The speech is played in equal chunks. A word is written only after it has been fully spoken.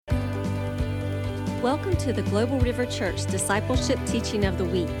Welcome to the Global River Church Discipleship Teaching of the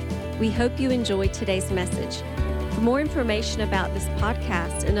Week. We hope you enjoyed today's message. For more information about this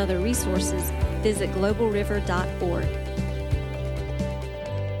podcast and other resources, visit globalriver.org.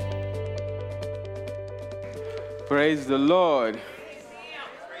 Praise the Lord.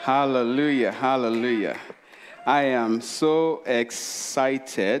 Hallelujah, hallelujah. I am so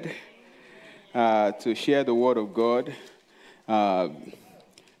excited to share the Word of God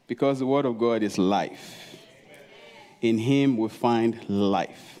because the Word of God is life. In Him we find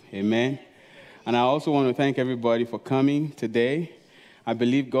life. Amen. And I also want to thank everybody for coming today. I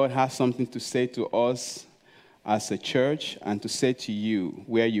believe God has something to say to us as a church and to say to you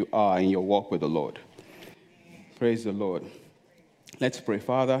where you are in your walk with the Lord. Praise the Lord. Let's pray.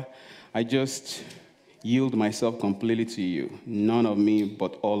 Father, I just yield myself completely to you. None of me,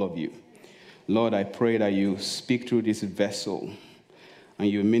 but all of you. Lord, I pray that you speak through this vessel and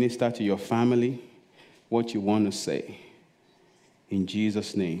you minister to your family what you want to say. In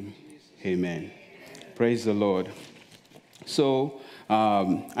Jesus' name, amen. Praise the Lord. So,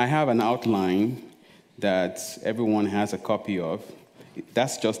 I have an outline that everyone has a copy of.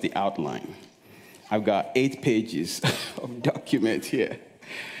 That's just the outline. I've got 8 pages of document here.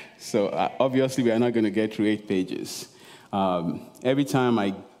 So, obviously, we are not going to get through 8 pages. Every time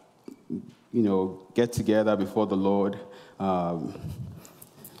I, get together before the Lord,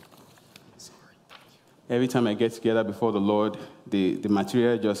 the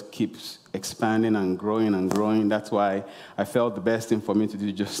material just keeps expanding and growing and growing. That's why I felt the best thing for me to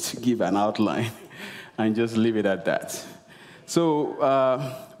do just to give an outline and just leave it at that. So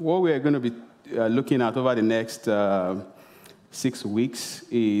what we're going to be looking at over the next 6 weeks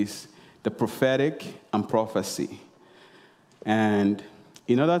is the prophetic and prophecy. And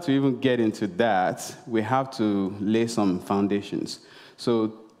in order to even get into that, we have to lay some foundations.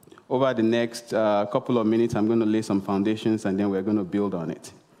 So over the next couple of minutes, I'm going to lay some foundations, and then we're going to build on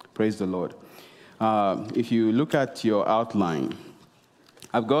it. Praise the Lord. If you look at your outline,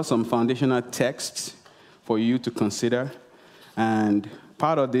 I've got some foundational texts for you to consider. And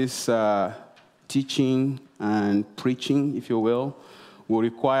part of this teaching and preaching, if you will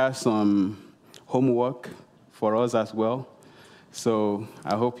require some homework for us as well. So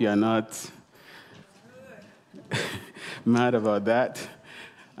I hope you are not mad about that.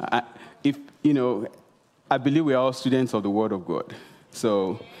 I believe we are all students of the Word of God.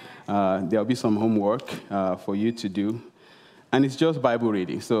 So there'll be some homework for you to do. And it's just Bible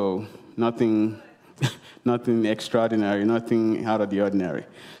reading, so nothing extraordinary, nothing out of the ordinary.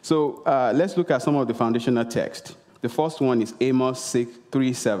 So let's look at some of the foundational text. The first one is Amos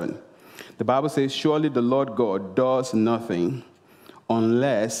 3:7. The Bible says, "Surely the Lord God does nothing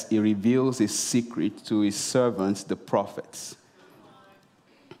unless he reveals his secret to his servants, the prophets."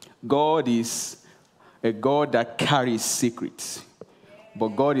 God is a God that carries secrets, but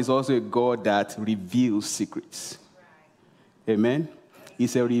God is also a God that reveals secrets. Amen?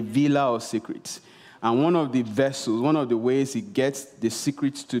 He's a revealer of secrets. And one of the vessels, one of the ways he gets the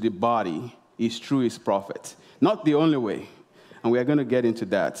secrets to the body is through his prophet. Not the only way. And we are going to get into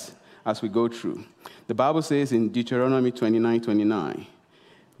that as we go through. The Bible says in Deuteronomy 29:29,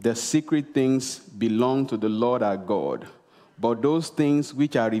 "The secret things belong to the Lord our God, but those things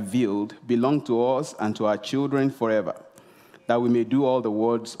which are revealed belong to us and to our children forever, that we may do all the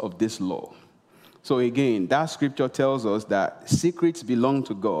words of this law." So again, that scripture tells us that secrets belong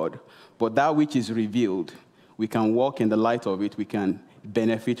to God, but that which is revealed, we can walk in the light of it, we can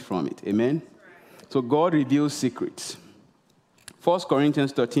benefit from it. Amen? So God reveals secrets. 1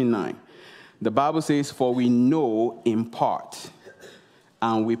 Corinthians 13:9, the Bible says, "For we know in part,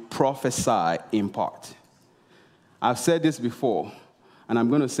 and we prophesy in part." I've said this before, and I'm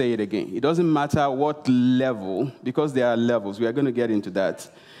going to say it again. It doesn't matter what level, because there are levels. We are going to get into that.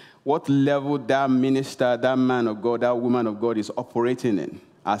 What level that minister, that man of God, that woman of God is operating in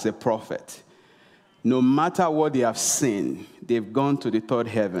as a prophet. No matter what they have seen, they've gone to the third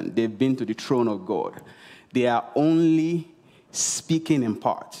heaven. They've been to the throne of God. They are only speaking in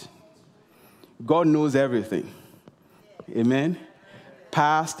part. God knows everything. Amen?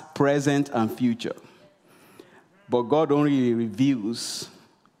 Past, present, and future. But God only reveals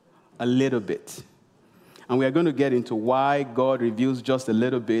a little bit. And we are going to get into why God reveals just a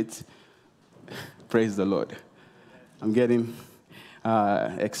little bit. Praise the Lord. I'm getting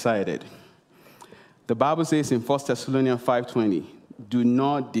excited. The Bible says in 1 Thessalonians 5:20, "Do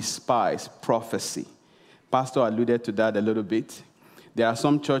not despise prophecy." Pastor alluded to that a little bit. There are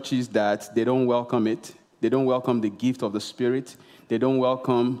some churches that they don't welcome it. They don't welcome the gift of the Spirit. They don't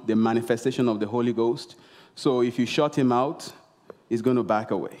welcome the manifestation of the Holy Ghost. So if you shut him out, he's going to back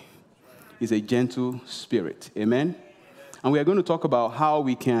away. is a gentle spirit. Amen? And we are going to talk about how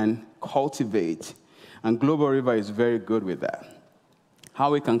we can cultivate, and Global River is very good with that,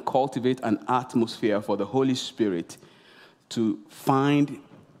 how we can cultivate an atmosphere for the Holy Spirit to find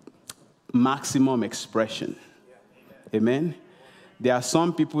maximum expression. Amen? There are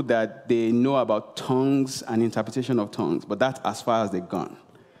some people that they know about tongues and interpretation of tongues, but that's as far as they've gone.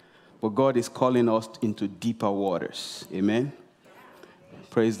 But God is calling us into deeper waters. Amen?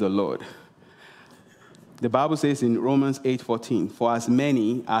 Praise the Lord. The Bible says in Romans 8:14, for as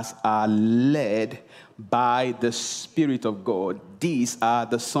many as are led by the Spirit of God, these are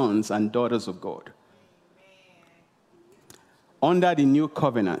the sons and daughters of God. Under the new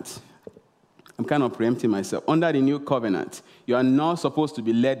covenant, I'm kind of preempting myself. Under the new covenant, you are not supposed to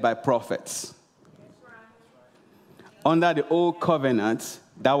be led by prophets. Under the old covenant,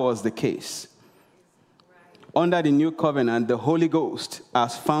 that was the case. Under the new covenant, the Holy Ghost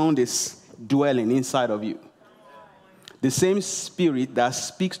has found its dwelling inside of you. The same spirit that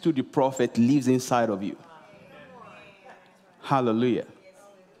speaks to the prophet lives inside of you. Hallelujah.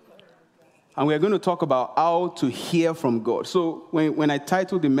 And we're going to talk about how to hear from God. So when I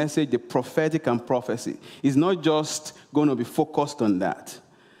titled the message, The Prophetic and Prophecy, it's not just going to be focused on that.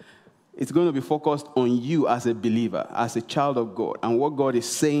 It's going to be focused on you as a believer, as a child of God, and what God is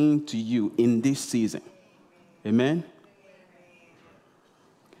saying to you in this season. Amen?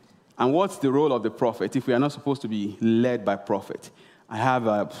 And what's the role of the prophet if we are not supposed to be led by prophet? I have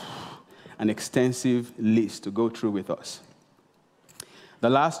an extensive list to go through with us. The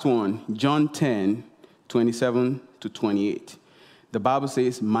last one, John 10, 27 to 28. The Bible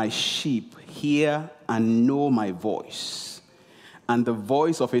says, my sheep hear and know my voice, and the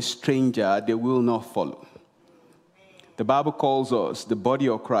voice of a stranger they will not follow. The Bible calls us, the body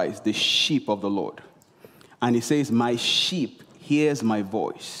of Christ, the sheep of the Lord. And it says, my sheep hears my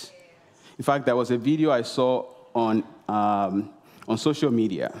voice. In fact, there was a video I saw on social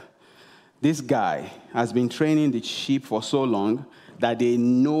media. This guy has been training the sheep for so long that they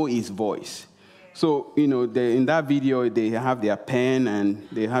know his voice. So, in that video, they have their pen and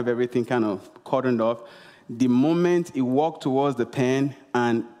they have everything kind of cordoned off. The moment he walked towards the pen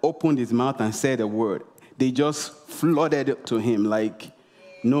and opened his mouth and said a word, they just flooded to him like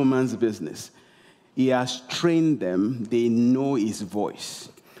no man's business. He has trained them. They know his voice.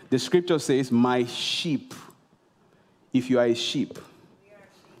 The scripture says, my sheep, if you are a sheep,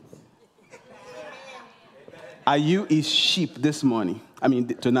 are you his sheep this morning?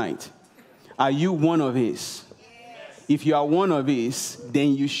 Tonight. Are you one of his? Yes. If you are one of his,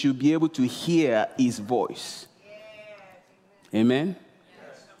 then you should be able to hear his voice. Yes. Amen?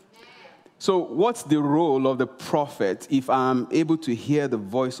 Yes. So what's the role of the prophet if I'm able to hear the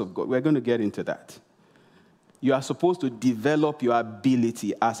voice of God? We're going to get into that. You are supposed to develop your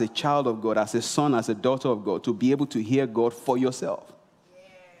ability as a child of God, as a son, as a daughter of God, to be able to hear God for yourself.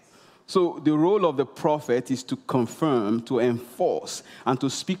 So the role of the prophet is to confirm, to enforce, and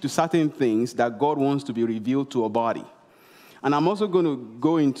to speak to certain things that God wants to be revealed to a body. And I'm also going to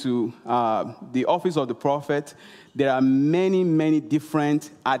go into the office of the prophet. There are many, many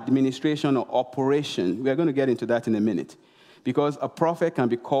different administration or operation. We are going to get into that in a minute. Because a prophet can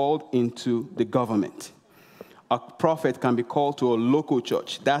be called into the government. A prophet can be called to a local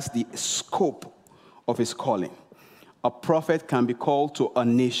church. That's the scope of his calling. A prophet can be called to a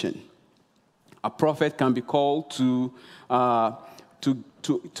nation. A prophet can be called to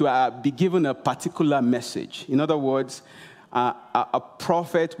be given a particular message. In other words, a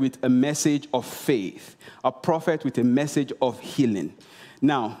prophet with a message of faith. A prophet with a message of healing.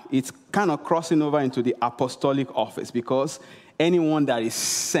 Now, it's kind of crossing over into the apostolic office because anyone that is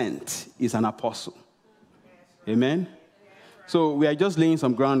sent is an apostle. Amen? So we are just laying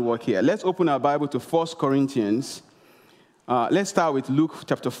some groundwork here. Let's open our Bible to 1 Corinthians. Let's start with Luke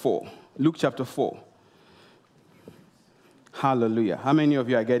chapter 4. Luke chapter 4. Hallelujah. How many of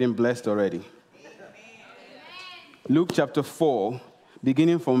you are getting blessed already? Amen. Luke chapter 4,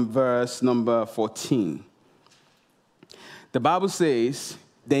 beginning from verse number 14. The Bible says,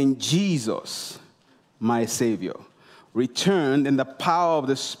 then Jesus, my Savior, returned in the power of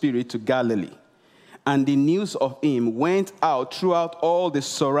the Spirit to Galilee. And the news of him went out throughout all the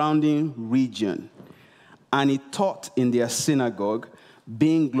surrounding region. And he taught in their synagogue,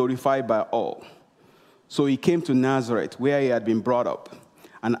 being glorified by all. So he came to Nazareth, where he had been brought up.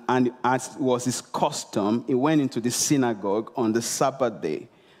 And as was his custom, he went into the synagogue on the Sabbath day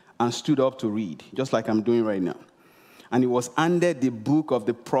and stood up to read, just like I'm doing right now. And he was handed the book of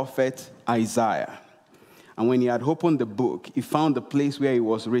the prophet Isaiah. And when he had opened the book, he found the place where it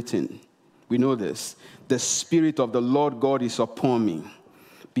was written. We know this. The Spirit of the Lord God is upon me,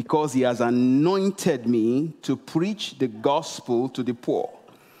 because he has anointed me to preach the gospel to the poor.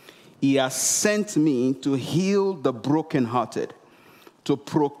 He has sent me to heal the brokenhearted, to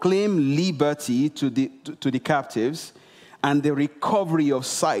proclaim liberty to the captives, and the recovery of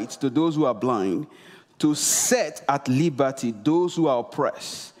sight to those who are blind, to set at liberty those who are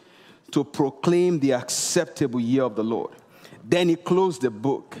oppressed, to proclaim the acceptable year of the Lord. Then he closed the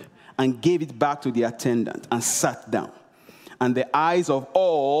book and gave it back to the attendant and sat down. And the eyes of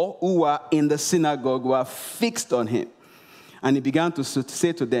all who were in the synagogue were fixed on him. And he began to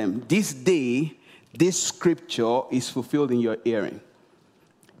say to them, this day, this scripture is fulfilled in your hearing.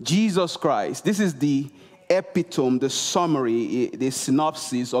 Jesus Christ, this is the epitome, the summary, the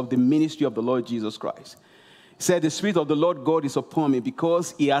synopsis of the ministry of the Lord Jesus Christ. He said, the Spirit of the Lord God is upon me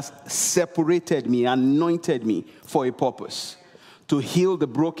because he has separated me, anointed me for a purpose. To heal the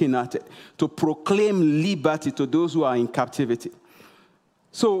brokenhearted, to proclaim liberty to those who are in captivity.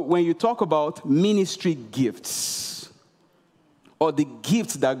 So when you talk about ministry gifts, or the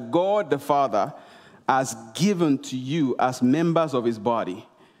gifts that God the Father has given to you as members of his body,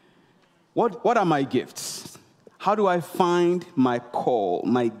 what are my gifts? How do I find my call,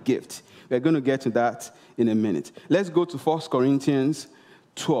 my gift? We're going to get to that in a minute. Let's go to 1 Corinthians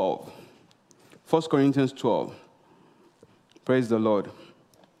 12. 1 Corinthians 12. Praise the Lord.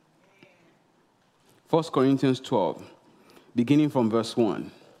 1 Corinthians 12, beginning from verse 1.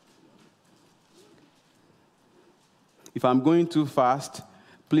 If I'm going too fast,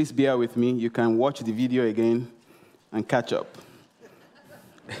 please bear with me. You can watch the video again and catch up.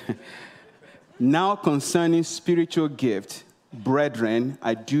 Now concerning spiritual gift, brethren,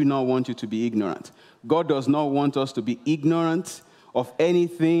 I do not want you to be ignorant. God does not want us to be ignorant of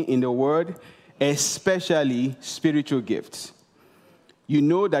anything in the word, especially spiritual gifts. You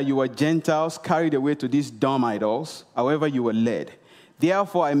know that you were Gentiles carried away to these dumb idols, however you were led.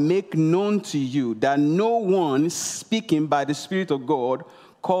 Therefore, I make known to you that no one speaking by the Spirit of God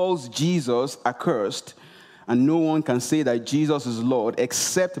calls Jesus accursed, and no one can say that Jesus is Lord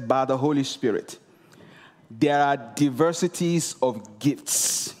except by the Holy Spirit. There are diversities of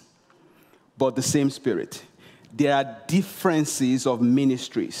gifts, but the same Spirit. There are differences of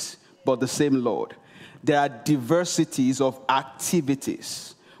ministries, but the same Lord. There are diversities of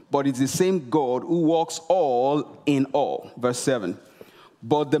activities, but it's the same God who works all in all. Verse 7.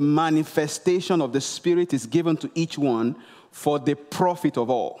 But the manifestation of the Spirit is given to each one for the profit of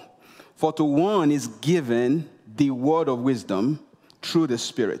all. For to one is given the word of wisdom through the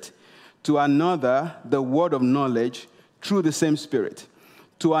Spirit, to another the word of knowledge through the same Spirit,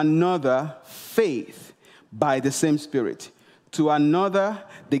 to another faith by the same Spirit, to another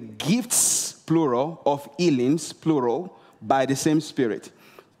the gifts, plural, of healings, plural, by the same Spirit,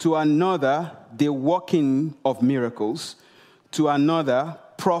 to another the working of miracles, to another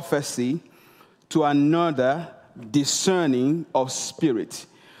prophecy, to another discerning of spirit,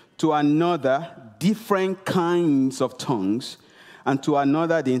 to another different kinds of tongues, and to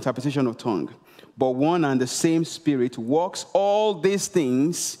another the interpretation of tongue. But one and the same Spirit works all these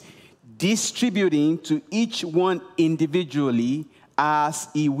things, distributing to each one individually as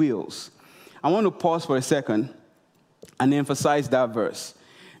he wills. I want to pause for a second and emphasize that verse.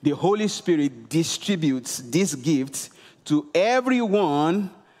 The Holy Spirit distributes these gifts to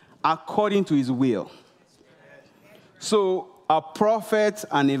everyone according to his will. So a prophet,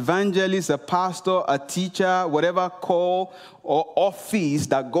 an evangelist, a pastor, a teacher, whatever call or office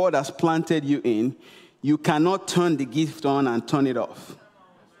that God has planted you in, you cannot turn the gift on and turn it off.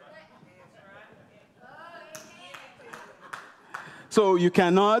 So you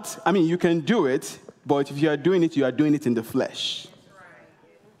cannot, you can do it, but if you are doing it in the flesh.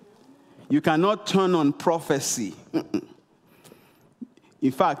 You cannot turn on prophecy.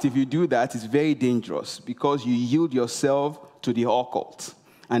 In fact, if you do that, it's very dangerous because you yield yourself to the occult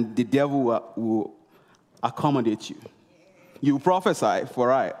and the devil will accommodate you. You prophesy,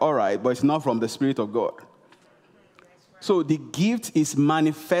 all right, but it's not from the Spirit of God. So the gift is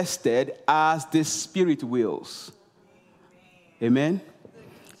manifested as the Spirit wills. Amen?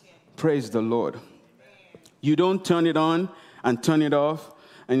 Praise the Lord. You don't turn it on and turn it off.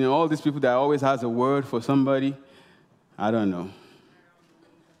 And all these people that always has a word for somebody, I don't know.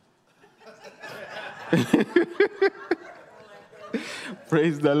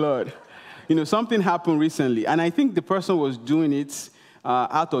 Praise the Lord. Something happened recently, and I think the person was doing it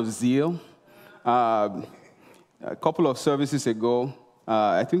out of zeal. A couple of services ago,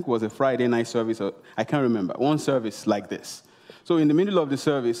 I think it was a Friday night service, or I can't remember, one service like this. So in the middle of the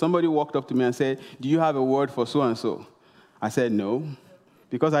service, somebody walked up to me and said, "Do you have a word for so-and-so?" I said, "No,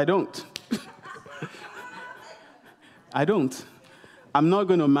 because I don't." I don't. I'm not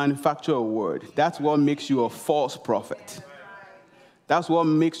going to manufacture a word. That's what makes you a false prophet. That's what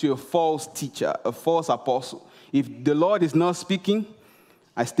makes you a false teacher, a false apostle. If the Lord is not speaking,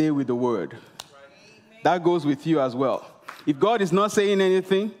 I stay with the word. That goes with you as well. If God is not saying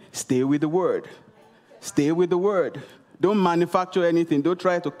anything, stay with the word. Stay with the word. Don't manufacture anything. Don't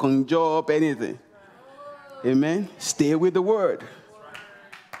try to conjure up anything. Amen. Stay with the word.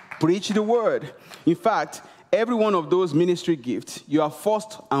 Preach the word. In fact, every one of those ministry gifts, you are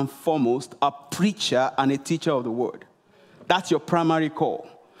first and foremost a preacher and a teacher of the word. That's your primary call.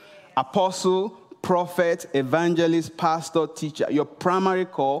 Apostle, prophet, evangelist, pastor, teacher. Your primary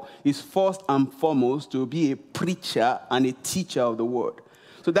call is first and foremost to be a preacher and a teacher of the word.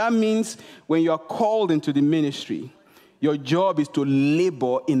 So that means when you are called into the ministry, your job is to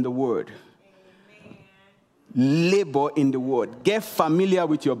labor in the word. Labor in the word. Get familiar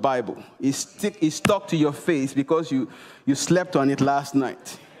with your Bible. It's stuck to your face because you slept on it last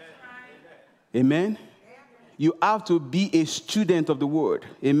night. Amen? You have to be a student of the word.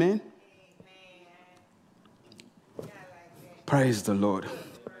 Amen? Praise the Lord.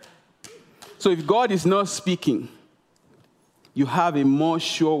 So if God is not speaking, you have a more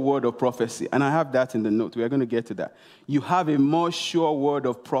sure word of prophecy. And I have that in the note. We are going to get to that. You have a more sure word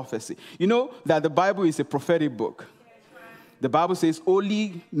of prophecy. You know that the Bible is a prophetic book. The Bible says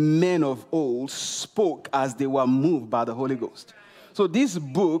only men of old spoke as they were moved by the Holy Ghost. So this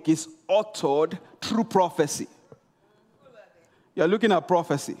book is authored through prophecy. You're looking at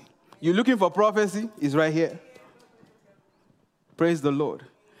prophecy. You're looking for prophecy? It's right here. Praise the Lord.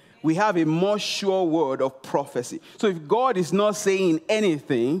 We have a more sure word of prophecy. So if God is not saying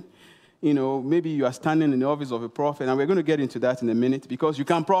anything, you know, maybe you are standing in the office of a prophet, and we're going to get into that in a minute, because you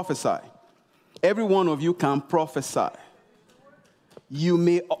can prophesy. Every one of you can prophesy. You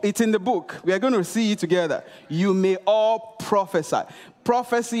may, it's in the book. We are going to see it together. You may all prophesy.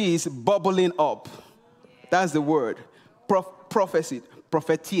 Prophecy is bubbling up. That's the word. Prophecy,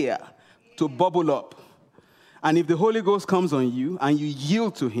 prophetia, to bubble up. And if the Holy Ghost comes on you and you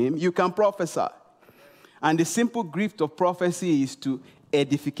yield to him, you can prophesy. And the simple gift of prophecy is to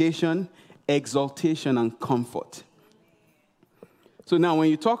edification, exaltation, and comfort. So now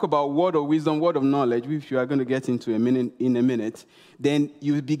when you talk about word of wisdom, word of knowledge, which you are going to get into in a minute, then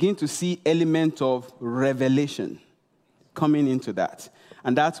you begin to see elements of revelation coming into that.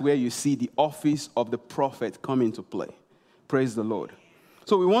 And that's where you see the office of the prophet come into play. Praise the Lord.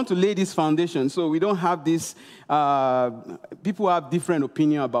 So we want to lay this foundation so we don't have this, people have different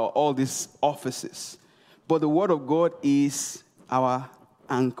opinion about all these offices. But the word of God is our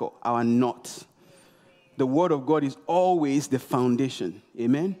anchor, our knot. The word of God is always the foundation.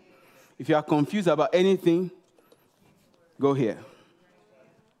 Amen? If you are confused about anything, go here.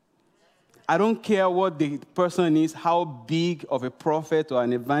 I don't care what the person is, how big of a prophet or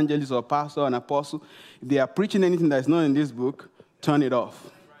an evangelist or pastor or an apostle. If they are preaching anything that is not in this book, turn it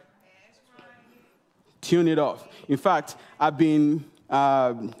off. Tune it off. In fact, I've been,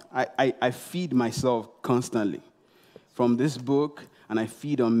 I feed myself constantly from this book, and I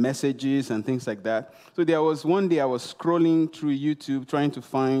feed on messages and things like that. So there was one day I was scrolling through YouTube trying to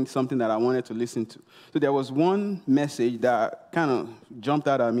find something that I wanted to listen to. So there was one message that kind of jumped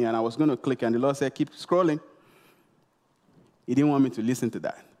out at me, and I was going to click, and the Lord said, keep scrolling. He didn't want me to listen to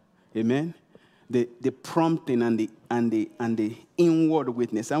that. Amen? The prompting and the inward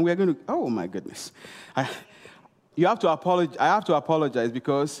witness. And we're going to, oh my goodness. I have to apologize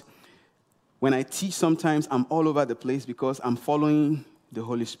because when I teach sometimes I'm all over the place because I'm following the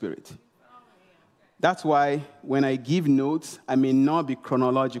Holy Spirit. That's why when I give notes, I may not be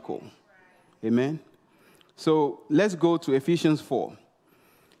chronological. Amen? So let's go to Ephesians 4.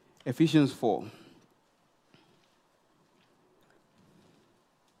 Ephesians 4.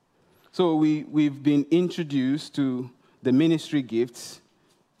 So we've been introduced to the ministry gifts.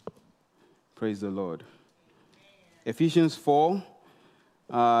 Praise the Lord. Ephesians 4,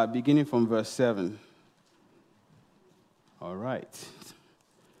 beginning from verse 7. All right.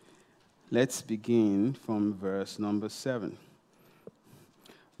 Let's begin from verse number 7.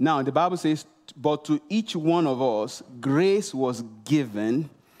 Now, the Bible says, but to each one of us, grace was given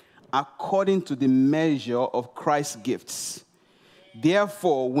according to the measure of Christ's gifts.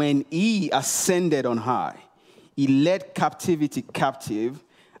 Therefore, when he ascended on high, he led captivity captive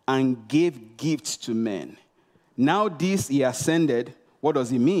and gave gifts to men. Now this he ascended, what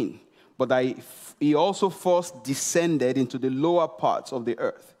does it mean? But he also first descended into the lower parts of the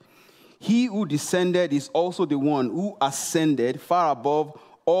earth. He who descended is also the one who ascended far above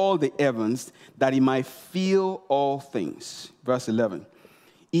all the heavens, that he might fill all things. Verse 11.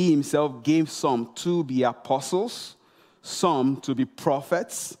 He himself gave some to be apostles, some to be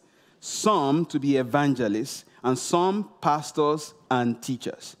prophets, some to be evangelists, and some pastors and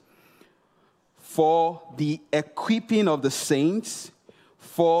teachers, for the equipping of the saints,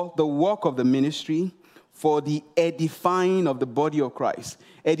 for the work of the ministry, for the edifying of the body of Christ.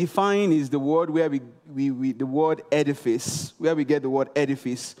 Edifying is the word where the word edifice, where we get the word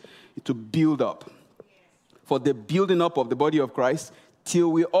edifice, to build up. For the building up of the body of Christ,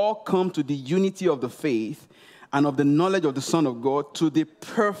 till we all come to the unity of the faith and of the knowledge of the Son of God, to the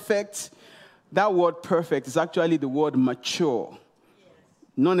perfect. That word perfect is actually the word mature.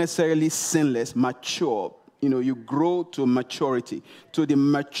 Not necessarily sinless, mature. You grow to maturity, to the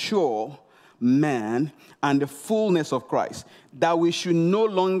mature man and the fullness of Christ, that we should no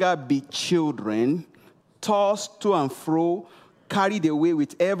longer be children, tossed to and fro, carried away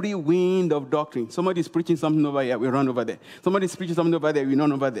with every wind of doctrine. Somebody's preaching something over here, we run over there. Somebody's preaching something over there, we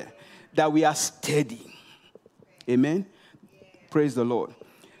run over there. That we are steady. Amen? Praise the Lord.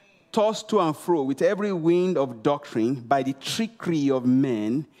 Tossed to and fro with every wind of doctrine by the trickery of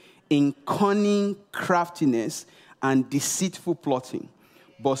men in cunning craftiness and deceitful plotting.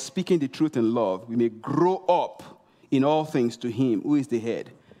 But speaking the truth in love, we may grow up in all things to him who is the head,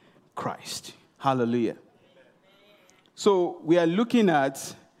 Christ. Hallelujah. So we are looking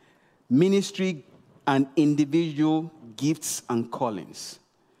at ministry and individual gifts and callings.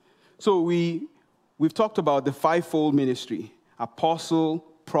 So we've talked about the fivefold ministry: apostle,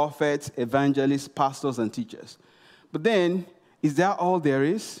 prophets, evangelists, pastors, and teachers. But then, is that all there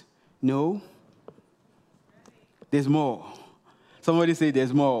is? No. There's more. Somebody say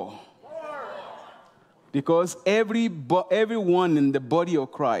there's more. Because everyone in the body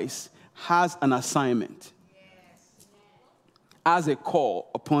of Christ has an assignment, has a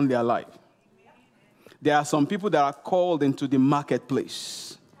call upon their life. There are some people that are called into the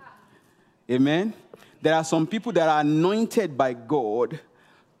marketplace. Amen? There are some people that are anointed by God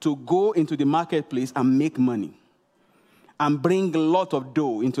to go into the marketplace and make money and bring a lot of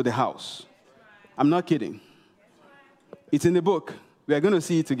dough into the house. I'm not kidding. It's in the book. We are going to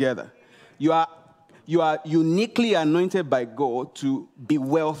see it together. You are uniquely anointed by God to be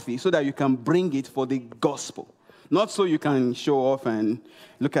wealthy so that you can bring it for the gospel. Not so you can show off and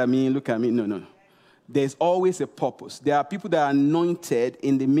look at me. No. There's always a purpose. There are people that are anointed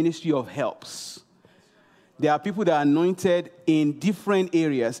in the ministry of helps. There are people that are anointed in different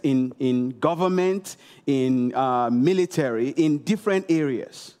areas, in government, in military, in different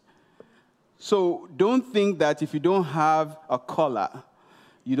areas. So don't think that if you don't have a caller,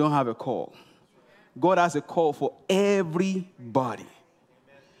 you don't have a call. God has a call for everybody.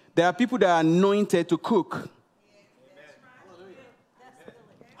 There are people that are anointed to cook.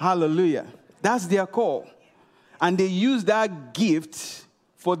 Hallelujah. That's their call. And they use that gift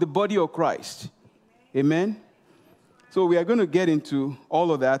for the body of Christ. Amen? So we are going to get into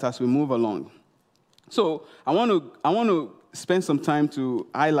all of that as we move along. So I want to spend some time to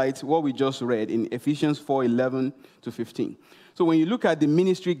highlight what we just read in Ephesians 4:11 to 15. So when you look at the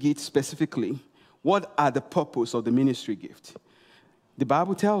ministry gift specifically, what are the purpose of the ministry gift? The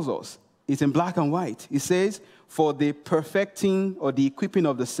Bible tells us, it's in black and white. It says, for the perfecting or the equipping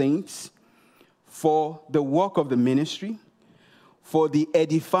of the saints, for the work of the ministry, for the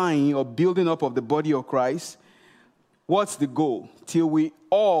edifying or building up of the body of Christ. What's the goal? Till we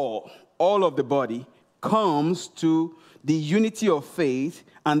all of the body comes to the unity of faith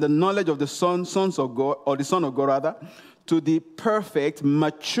and the knowledge of the sons of God, or the Son of God rather, to the perfect,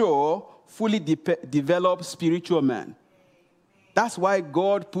 mature, fully developed spiritual man. That's why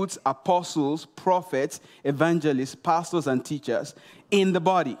God puts apostles, prophets, evangelists, pastors, and teachers in the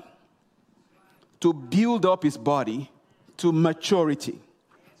body to build up his body to maturity,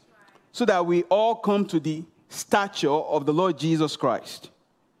 so that we all come to the stature of the Lord Jesus Christ.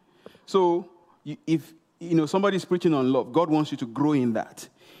 So if somebody is preaching on love, God wants you to grow in that.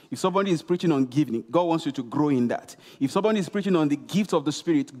 If somebody is preaching on giving, God wants you to grow in that. If somebody is preaching on the gift of the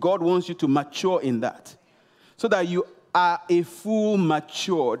Spirit, God wants you to mature in that, so that you are a full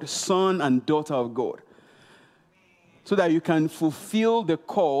matured son and daughter of God, so that you can fulfill the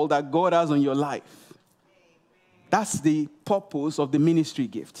call that God has on your life. That's the purpose of the ministry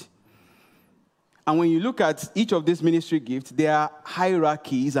gift. And when you look at each of these ministry gifts, there are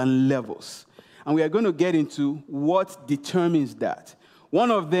hierarchies and levels. And we are going to get into what determines that.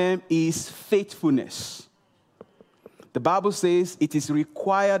 One of them is faithfulness. The Bible says it is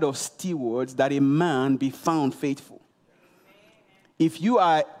required of stewards that a man be found faithful. If you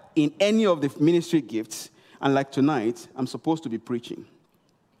are in any of the ministry gifts, and like tonight, I'm supposed to be preaching.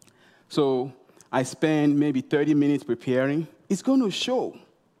 So I spend maybe 30 minutes preparing. It's going to show.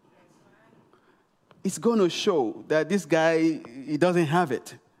 it's going to show that this guy, he doesn't have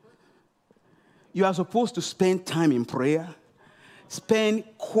it. You are supposed to spend time in prayer, spend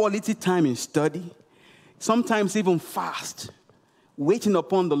quality time in study, sometimes even fast, waiting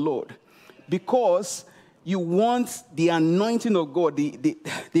upon the Lord, because you want the anointing of God, the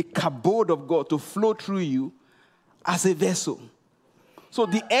kabod of God to flow through you as a vessel. So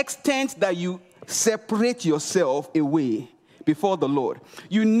the extent that you separate yourself away before the Lord,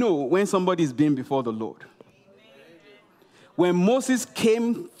 you know when somebody is being before the Lord. When Moses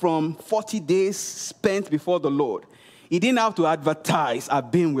came from 40 days spent before the Lord, he didn't have to advertise,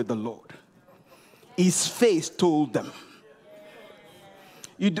 I've been with the Lord. His face told them.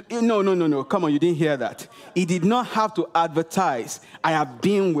 No. Come on, you didn't hear that. He did not have to advertise, I have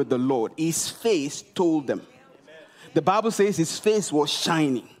been with the Lord. His face told them. The Bible says his face was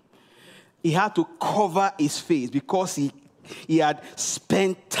shining. He had to cover his face because he had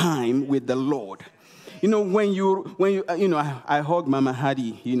spent time with the Lord. You know, when you I hug Mama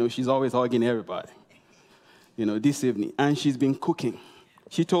Hadi. You know, she's always hugging everybody. You know, this evening. And she's been cooking.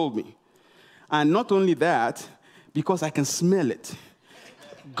 She told me. And not only that, because I can smell it.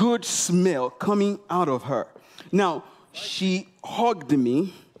 Good smell coming out of her. Now, she hugged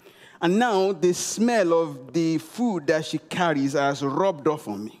me, and now the smell of the food that she carries has rubbed off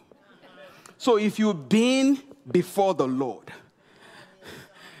on me. So if you've been before the Lord,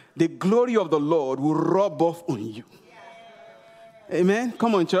 the glory of the Lord will rub off on you. Amen?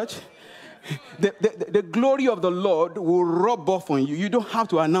 Come on, church. The glory of the Lord will rub off on you. You don't have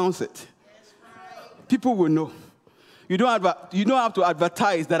to announce it. People will know. You don't have to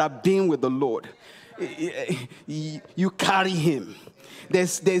advertise that I've been with the Lord. You carry him.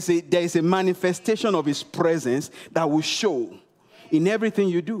 There's a manifestation of his presence that will show in everything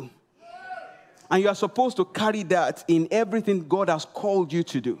you do. And you are supposed to carry that in everything God has called you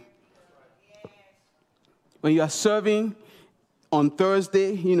to do. When you are serving on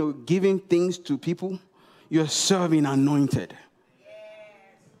Thursday, giving things to people, you're serving anointed.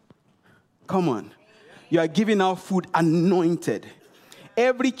 Come on. You are giving out food anointed.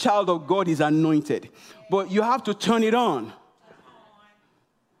 Every child of God is anointed. But you have to turn it on.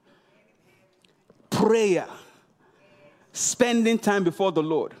 Prayer, spending time before the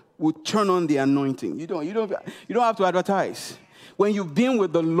Lord will turn on the anointing. You don't have to advertise. When you've been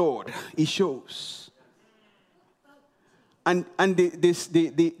with the Lord, it shows. And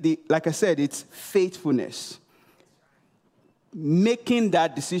like I said, it's faithfulness. Making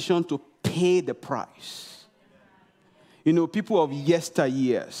that decision to pay the price. People of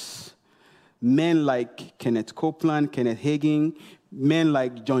yesteryears, men like Kenneth Copeland, Kenneth Hagin, men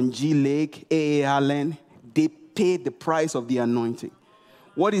like John G. Lake, A.A. Allen, they paid the price of the anointing.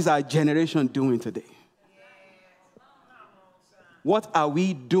 What is our generation doing today? What are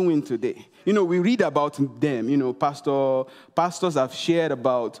we doing today? We read about them. Pastors have shared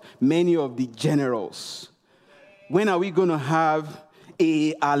about many of the generals. When are we going to have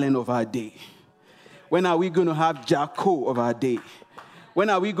A.A. Allen of our day? When are we going to have Jacko of our day? When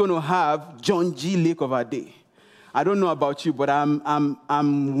are we going to have John G. Lake of our day? I don't know about you, but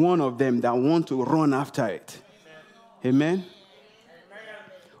I'm one of them that want to run after it. Amen?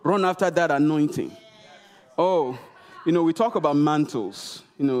 Run after that anointing. Oh, we talk about mantles.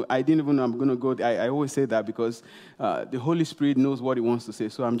 I didn't even know I'm going to go there. I always say that because the Holy Spirit knows what he wants to say,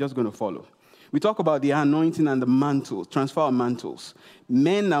 so I'm just going to follow. We talk about the anointing and the mantles, transfer of mantles.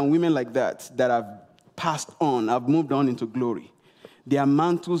 Men and women like that have passed on, have moved on into glory. Their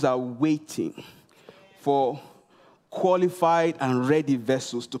mantles are waiting for qualified and ready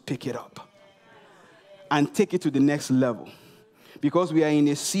vessels to pick it up and take it to the next level. Because we are in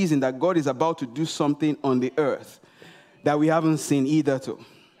a season that God is about to do something on the earth that we haven't seen either too.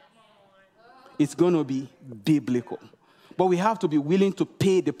 It's going to be biblical. But we have to be willing to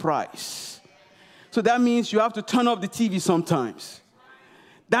pay the price. So that means you have to turn off the TV sometimes.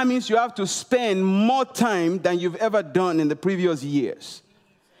 That means you have to spend more time than you've ever done in the previous years,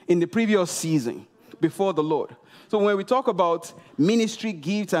 in the previous season, before the Lord. So when we talk about ministry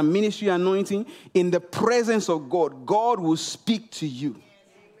gifts and ministry anointing, in the presence of God, God will speak to you.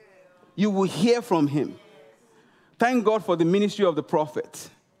 You will hear from him. Thank God for the ministry of the prophet.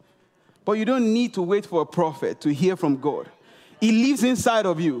 But you don't need to wait for a prophet to hear from God. He lives inside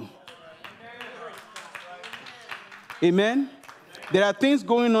of you. Amen? There are things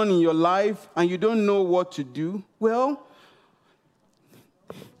going on in your life and you don't know what to do. Well,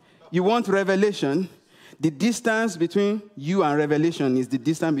 you want revelation. The distance between you and revelation is the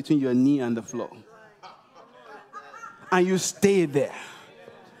distance between your knee and the floor. And you stay there.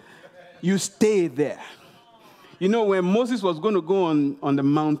 You stay there. When Moses was going to go on the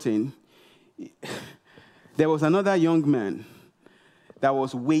mountain, There was another young man that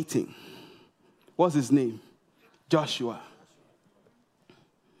was waiting. What's his name? Joshua.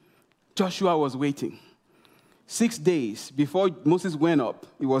 Joshua was waiting. 6 days before Moses went up,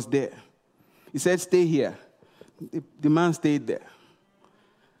 he was there. He said, stay here. The man stayed there.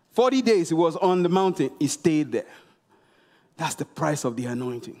 40 days he was on the mountain. He stayed there. That's the price of the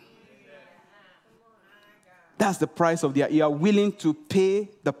anointing. That's the price of you are willing to pay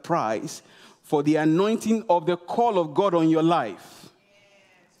the price for the anointing of the call of God on your life.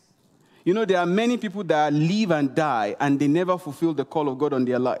 You know, there are many people that live and die and they never fulfill the call of God on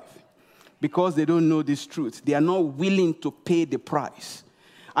their life because they don't know this truth. They are not willing to pay the price.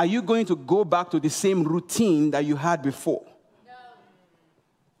 Are you going to go back to the same routine that you had before? No.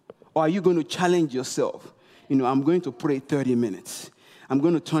 Or are you going to challenge yourself? You know, I'm going to pray 30 minutes. I'm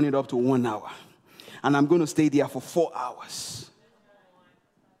going to turn it up to 1 hour. And I'm going to stay there for 4 hours.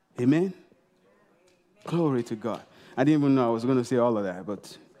 Amen? Glory to God. I didn't even know I was going to say all of that,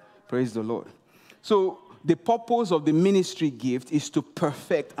 but praise the Lord. So the purpose of the ministry gift is to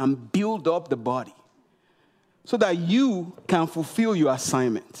perfect and build up the body so that you can fulfill your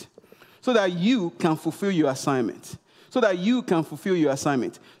assignment. So that you can fulfill your assignment. So that you can fulfill your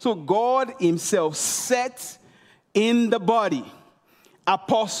assignment. So God himself set in the body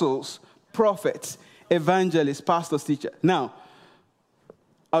apostles, prophets, evangelists, pastors, teachers. Now,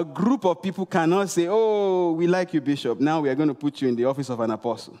 a group of people cannot say, oh, we like you, Bishop. Now we are going to put you in the office of an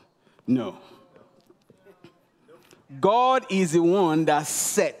apostle. No. God is the one that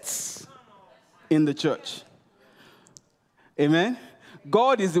sets in the church. Amen?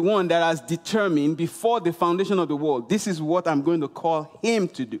 God is the one that has determined before the foundation of the world, this is what I'm going to call him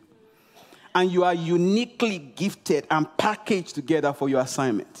to do. And you are uniquely gifted and packaged together for your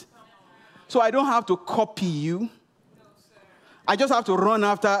assignment. So I don't have to copy you. I just have to run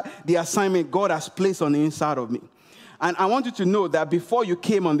after the assignment God has placed on the inside of me. And I want you to know that before you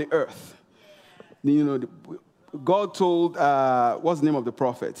came on the earth, you know, God told, what's the name of the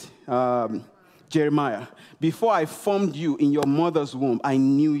prophet? Jeremiah. Before I formed you in your mother's womb, I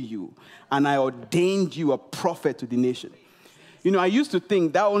knew you, and I ordained you a prophet to the nation. You know, I used to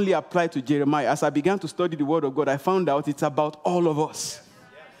think that only applied to Jeremiah. As I began to study the word of God, I found out it's about all of us.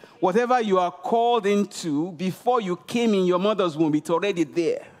 Whatever you are called into, before you came in your mother's womb, it's already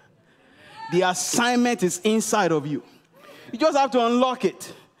there. The assignment is inside of you. You just have to unlock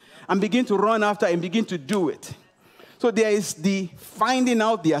it and begin to run after and begin to do it. So there is the finding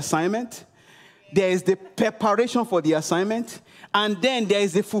out the assignment. There is the preparation for the assignment. And then there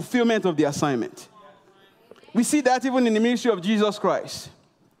is the fulfillment of the assignment. We see that even in the ministry of Jesus Christ.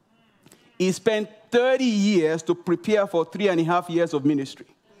 He spent 30 years to prepare for 3.5 years of ministry.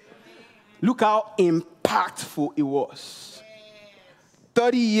 Look how impactful it was.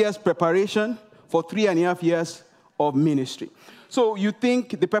 30 years preparation for 3.5 years of ministry. So you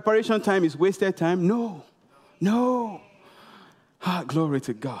think the preparation time is wasted time? No. No. Ah, glory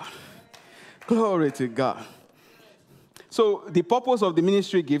to God. Glory to God. So the purpose of the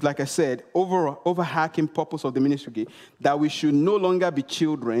ministry gift, like I said, overhacking purpose of the ministry gift, that we should no longer be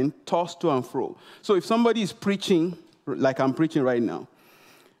children tossed to and fro. So if somebody is preaching, like I'm preaching right now,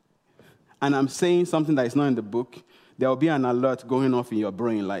 and I'm saying something that is not in the book, there will be an alert going off in your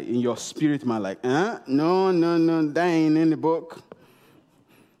brain, like in your spirit, man, like, no, that ain't in the book.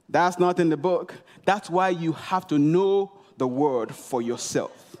 That's not in the book. That's why you have to know the word for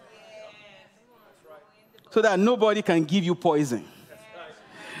yourself. So that nobody can give you poison.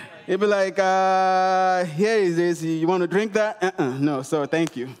 It'll be like, here is this, you want to drink that? No, sir,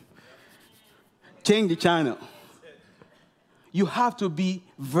 thank you. Change the channel. You have to be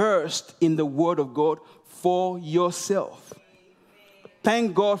versed in the word of God for yourself.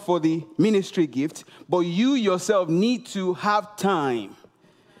 Thank God for the ministry gift, but you yourself need to have time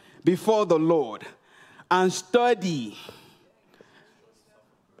before the Lord and study.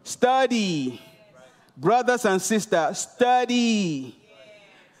 Study. Brothers and sisters, study.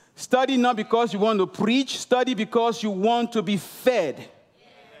 Study not because you want to preach. Study because you want to be fed.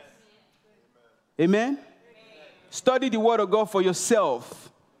 Amen? Study the word of God for yourself.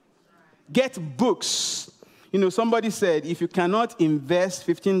 Get books. You know, somebody said, if you cannot invest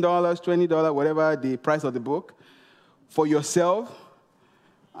 $15, $20, whatever the price of the book, for yourself,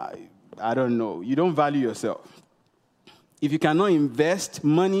 I don't know. You don't value yourself. If you cannot invest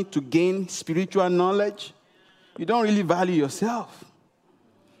money to gain spiritual knowledge, you don't really value yourself.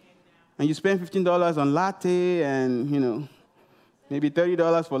 And you spend $15 on latte and, you know, maybe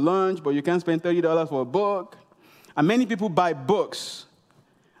 $30 for lunch, but you can't spend $30 for a book. And many people buy books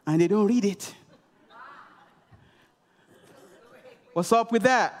and they don't read it. What's up with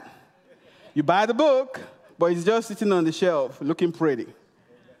that? You buy the book, but it's just sitting on the shelf looking pretty.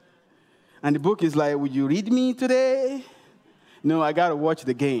 And the book is like, would you read me today? No, I got to watch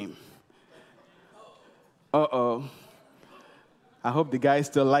the game. Uh-oh. I hope the guys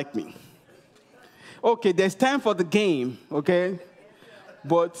still like me. Okay, there's time for the game, okay?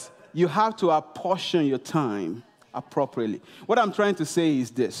 But you have to apportion your time appropriately. What I'm trying to say is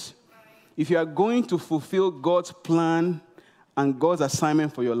this. If you are going to fulfill God's plan and God's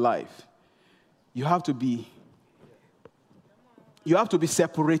assignment for your life, you have to be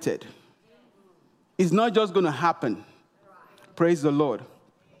separated. It's not just going to happen. Praise the Lord.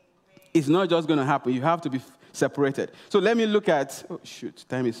 It's not just going to happen. You have to be separated. So let me look at,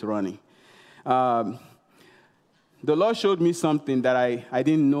 time is running. The Lord showed me something that I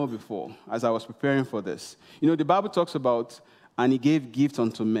didn't know before as I was preparing for this. You know, the Bible talks about, and he gave gifts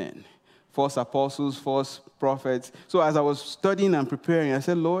unto men. False apostles, false prophets. So as I was studying and preparing, I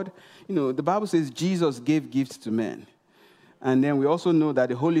said, Lord, you know, the Bible says Jesus gave gifts to men. And then we also know that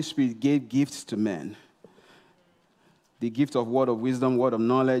the Holy Spirit gave gifts to men. The gift of word of wisdom, word of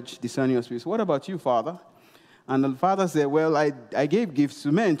knowledge, discerning of spirits. What about you, Father? And the Father said, well, I gave gifts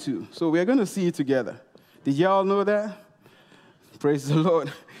to men too. So we're going to see it together. Did y'all know that? Praise the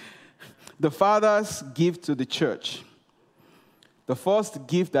Lord. The Father's gift to the church. The first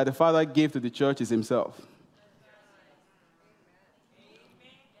gift that the Father gave to the church is himself.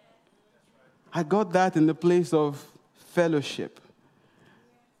 I got that in the place of fellowship.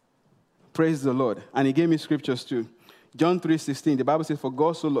 Praise the Lord. And he gave me scriptures too. John 3:16, the Bible says, for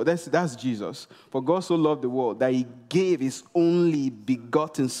God so loved, that's Jesus. For God so loved the world that he gave his only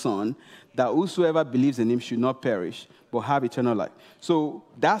begotten Son, that whosoever believes in him should not perish, but have eternal life. So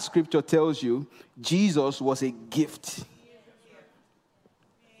that scripture tells you Jesus was a gift.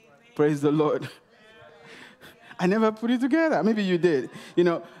 Praise the Lord. I never put it together. Maybe you did. You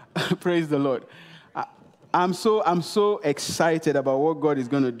know, praise the Lord. I'm so excited about what God is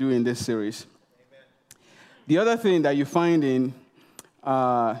going to do in this series. Amen. The other thing that you find in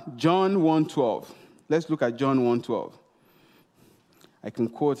John 1:12. Let's look at John 1:12. I can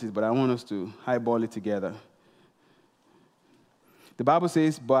quote it, but I want us to highball it together. The Bible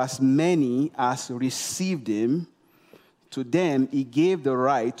says, but as many as received him, to them he gave the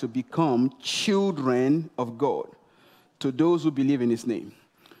right to become children of God, to those who believe in his name.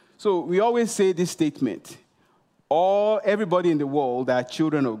 So we always say this statement, everybody in the world are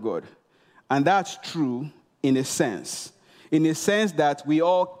children of God. And that's true in a sense that we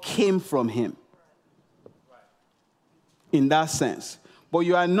all came from him. In that sense. But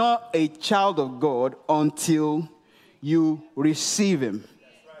you are not a child of God until you receive him.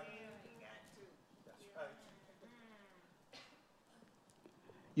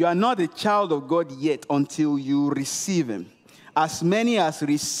 You are not a child of God yet until you receive him. As many as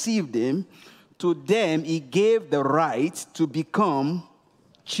received him, to them he gave the right to become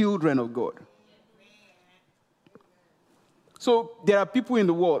children of God. So there are people in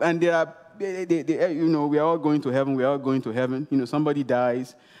the world, and we are all going to heaven. We are all going to heaven. You know, somebody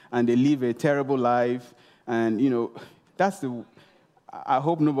dies, and they live a terrible life, and I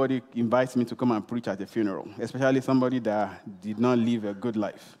hope nobody invites me to come and preach at a funeral, especially somebody that did not live a good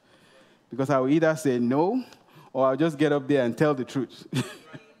life, because I will either say no, or I'll just get up there and tell the truth.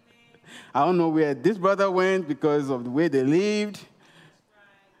 I don't know where this brother went because of the way they lived.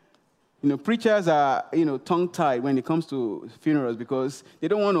 You know, preachers are, tongue-tied when it comes to funerals because they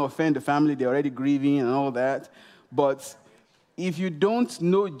don't want to offend the family. They're already grieving and all that. But if you don't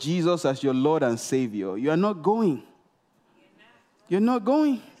know Jesus as your Lord and Savior, you are not going. You're not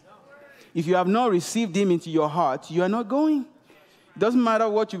going. If you have not received him into your heart, you are not going. It doesn't matter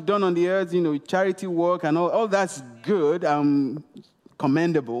what you've done on the earth, charity work and all that's good and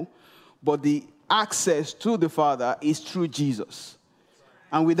commendable. But the access to the Father is through Jesus.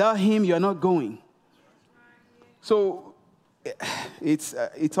 And without him, you're not going. So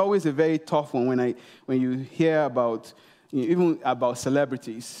it's always a very tough one when you hear about, even about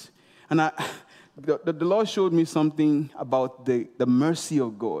celebrities. And the Lord showed me something about the mercy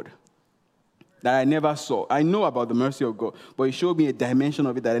of God that I never saw. I know about the mercy of God, but he showed me a dimension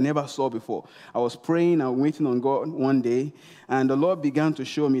of it that I never saw before. I was praying and waiting on God one day, and the Lord began to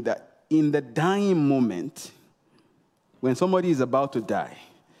show me that in the dying moment, when somebody is about to die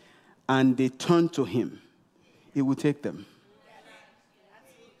and they turn to him, it will take them.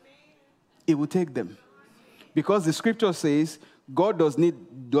 It will take them. Because the scripture says, God does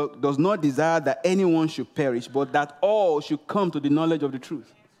not desire that anyone should perish, but that all should come to the knowledge of the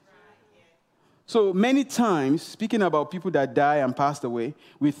truth. So many times, speaking about people that die and passed away,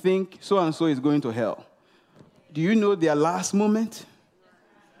 we think so-and-so is going to hell. Do you know their last moment?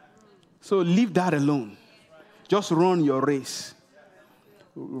 So leave that alone. Just run your race.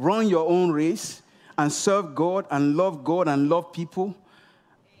 Run your own race and serve God and love people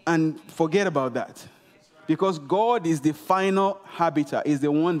and forget about that. Because God is the final arbiter, is the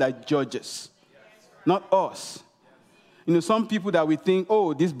one that judges, not us. Some people that we think,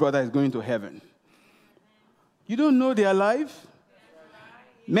 oh, this brother is going to heaven. You don't know their life.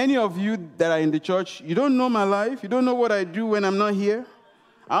 Many of you that are in the church, you don't know my life. You don't know what I do when I'm not here.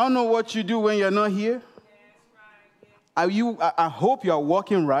 I don't know what you do when you're not here. I hope you are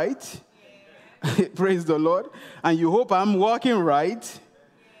walking right. Praise the Lord. And you hope I'm walking right.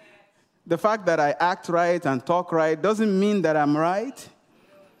 The fact that I act right and talk right doesn't mean that I'm right.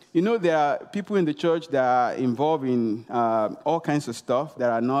 There are people in the church that are involved in all kinds of stuff that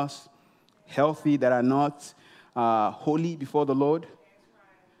are not healthy, that are not holy before the Lord.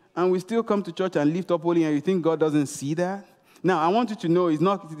 And we still come to church and lift up holy, and you think God doesn't see that? Now, I want you to know it's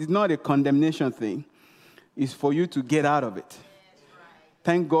not a condemnation thing. It's for you to get out of it.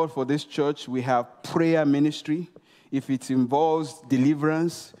 Thank God for this church. We have prayer ministry. If it involves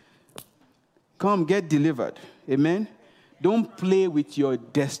deliverance, come get delivered. Amen? Don't play with your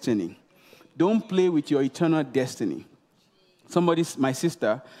destiny. Don't play with your eternal destiny. My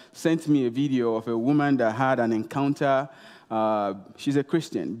sister, sent me a video of a woman that had an encounter. She's a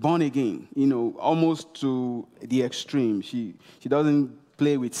Christian, born again, almost to the extreme. She doesn't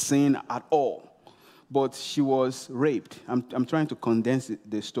play with sin at all. But she was raped. I'm trying to condense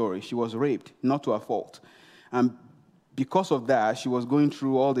the story. She was raped, not to her fault. And because of that, she was going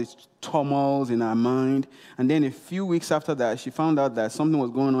through all these turmoils in her mind. And then a few weeks after that, she found out that something was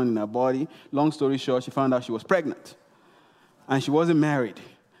going on in her body. Long story short, she found out she was pregnant. And she wasn't married.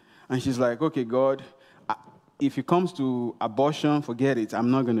 And she's like, okay, God, if it comes to abortion, forget it.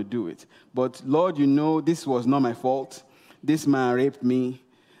 I'm not going to do it. But Lord, this was not my fault. This man raped me.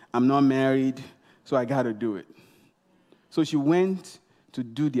 I'm not married, so I got to do it. So she went to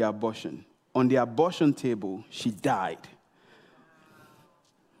do the abortion. On the abortion table, she died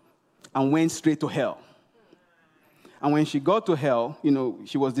and went straight to hell. And when she got to hell,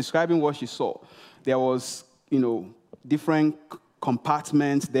 she was describing what she saw. There was, different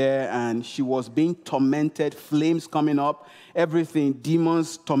compartments there, and she was being tormented, flames coming up, everything,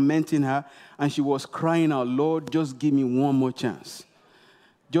 demons tormenting her, and she was crying out, Lord, just give me one more chance.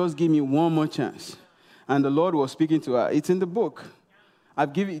 Just give me one more chance. And the Lord was speaking to her. It's in the book.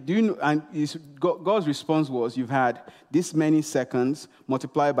 And God's response was, you've had this many seconds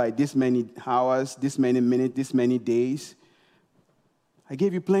multiplied by this many hours, this many minutes, this many days. I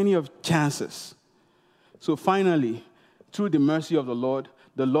gave you plenty of chances. So finally, through the mercy of the Lord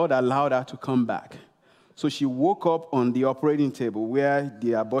allowed her to come back. So she woke up on the operating table where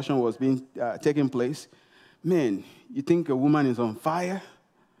the abortion was being taking place. Man, you think a woman is on fire?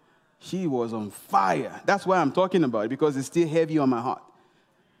 She was on fire. That's why I'm talking about it, because it's still heavy on my heart.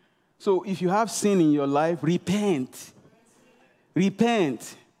 So if you have sin in your life, repent.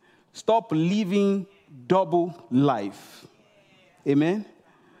 Repent. Stop living double life. Amen?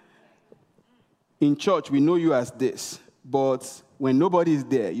 In church, we know you as this. But when nobody is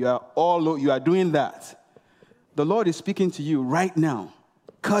there, you are doing that. The Lord is speaking to you right now.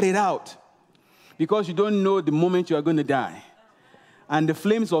 Cut it out. Because you don't know the moment you are going to die. And the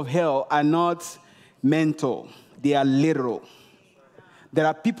flames of hell are not mental. They are literal. There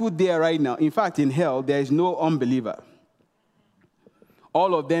are people there right now. In fact, in hell, there is no unbeliever.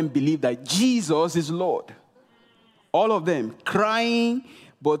 All of them believe that Jesus is Lord. All of them crying,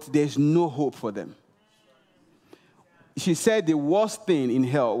 but there's no hope for them. She said the worst thing in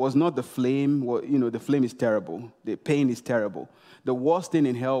hell was not the flame. The flame is terrible. The pain is terrible. The worst thing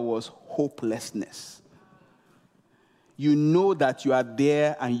in hell was hopelessness. You know that you are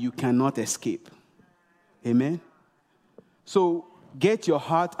there and you cannot escape. Amen? So get your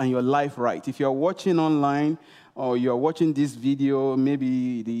heart and your life right. If you're watching online or you're watching this video,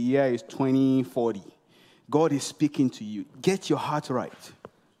 maybe the year is 2040. God is speaking to you. Get your heart right.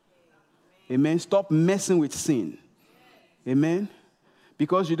 Amen? Stop messing with sin. Amen?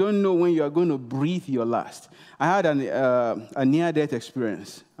 Because you don't know when you are going to breathe your last. I had a near-death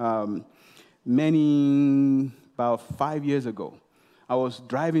experience about 5 years ago. I was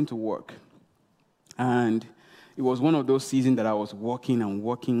driving to work, and it was one of those seasons that I was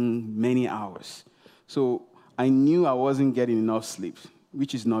working many hours. So I knew I wasn't getting enough sleep,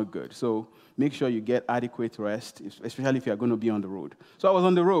 which is not good. So make sure you get adequate rest, especially if you're going to be on the road. So I was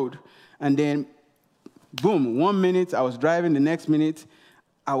on the road, and then boom, 1 minute I was driving, the next minute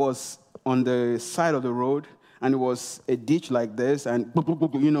I was on the side of the road, and it was a ditch like this, and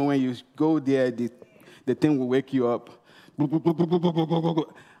when you go there, the thing will wake you up.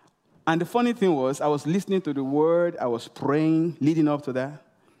 And And the funny thing was, I was listening to the word, I was praying, leading up to that.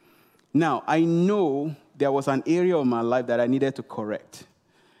 Now, I know there was an area of my life that I needed to correct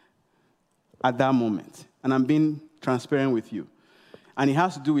at that moment. And I'm being transparent with you. And it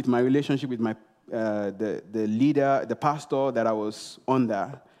has to do with my relationship with my the leader, the pastor that I was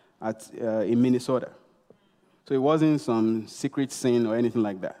under in Minnesota. So it wasn't some secret sin or anything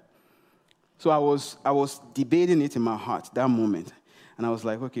like that. So I was debating it in my heart that moment. And I was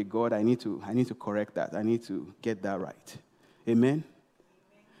like, okay, God, I need to correct that. I need to get that right. Amen?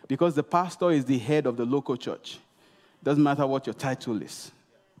 Because the pastor is the head of the local church. Doesn't matter what your title is.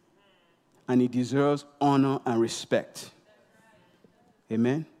 And he deserves honor and respect.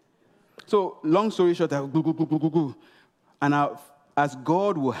 Amen? So, long story short, and as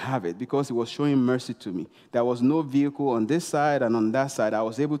God will have it, because he was showing mercy to me, there was no vehicle on this side and on that side. I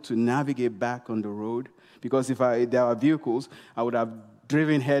was able to navigate back on the road, because if there were vehicles, I would have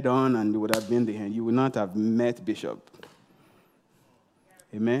driven head on and it would have been the end. You would not have met Bishop.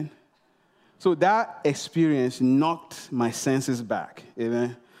 Amen? So that experience knocked my senses back.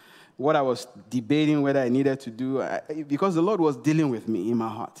 Amen? What I was debating whether I needed to do, because the Lord was dealing with me in my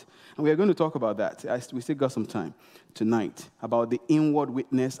heart. And we are going to talk about that. We still got some time tonight, about the inward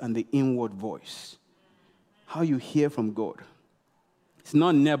witness and the inward voice. How you hear from God. It's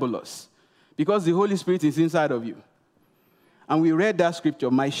not nebulous, because the Holy Spirit is inside of you. And we read that scripture,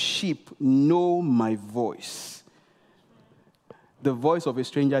 my sheep know my voice. The voice of a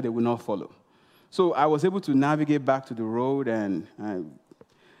stranger they will not follow. So I was able to navigate back to the road, and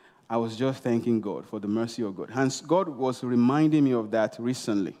I was just thanking God for the mercy of God. Hence, God was reminding me of that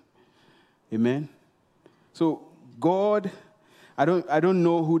recently. Amen? So God, I don't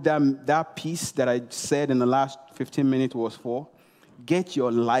know who that piece that I said in the last 15 minutes was for. Get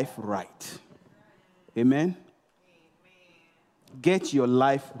your life right. Amen? Get your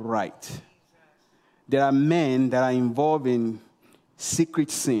life right. There are men that are involved in secret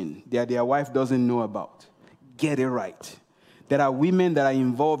sin that their wife doesn't know about. Get it right. There are women that are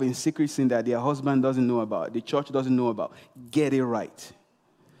involved in secret sin that their husband doesn't know about, the church doesn't know about. Get it right.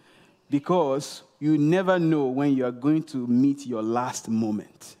 Because you never know when you are going to meet your last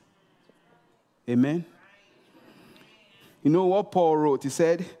moment. Amen? You know what Paul wrote? He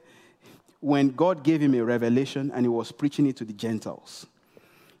said, when God gave him a revelation and he was preaching it to the Gentiles,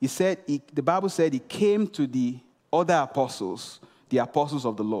 he said, the Bible said he came to the other apostles, the apostles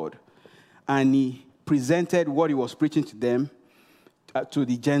of the Lord, and he presented what he was preaching to them, to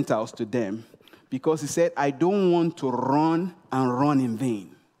the Gentiles, to them, because he said, I don't want to run and run in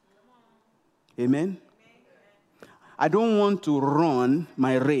vain. Amen? I don't want to run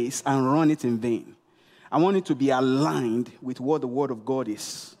my race and run it in vain. I want it to be aligned with what the Word of God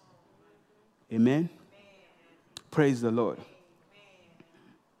is. Amen? Praise the Lord.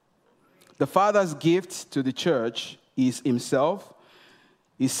 The Father's gift to the church is himself.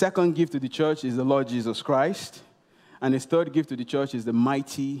 His second gift to the church is the Lord Jesus Christ. And his third gift to the church is the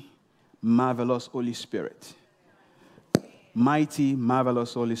mighty, marvelous Holy Spirit. Mighty,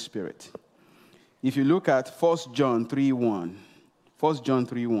 marvelous Holy Spirit. If you look at 1 John 3:1, 1 John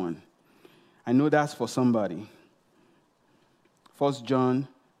 3:1, I know that's for somebody. 1 John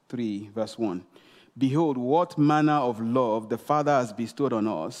 3, verse 1. Behold, what manner of love the Father has bestowed on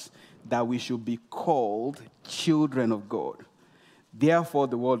us, that we should be called children of God. Therefore,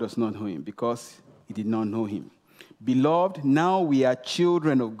 the world does not know him, because it did not know him. Beloved, now we are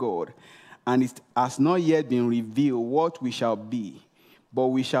children of God, and it has not yet been revealed what we shall be. But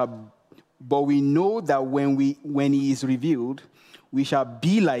we know that when he is revealed, we shall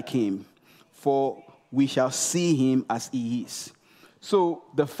be like him, for we shall see him as he is. So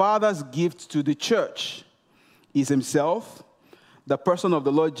the Father's gift to the church is himself, the person of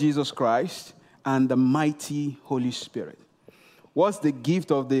the Lord Jesus Christ, and the mighty Holy Spirit. What's the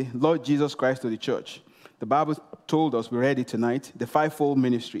gift of the Lord Jesus Christ to the church? The Bible told us, we read it tonight, the fivefold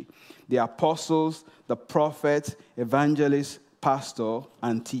ministry. The apostles, the prophet, evangelist, pastor,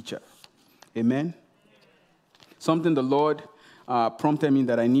 and teacher. Amen? Something the Lord prompted me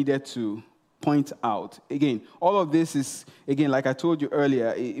that I needed to point out. Again, all of this is, again, like I told you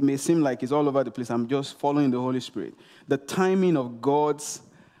earlier, it may seem like it's all over the place. I'm just following the Holy Spirit. The timing of God's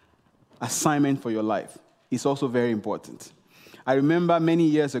assignment for your life is also very important. I remember many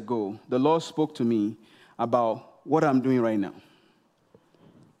years ago, the Lord spoke to me about what I'm doing right now.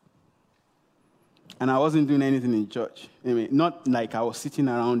 And I wasn't doing anything in church. I mean, not like I was sitting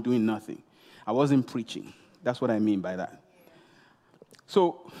around doing nothing. I wasn't preaching. That's what I mean by that.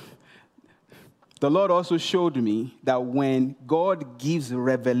 So, the Lord also showed me that when God gives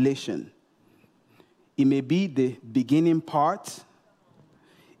revelation, it may be the beginning part,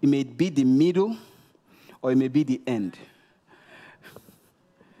 It may be the middle, or it may be the end.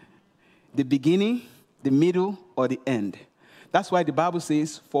 The beginning, the middle, or the end. That's why the Bible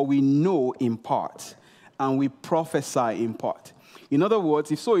says, for we know in part, and we prophesy in part. In other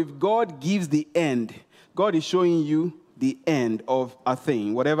words, if God gives the end, God is showing you the end of a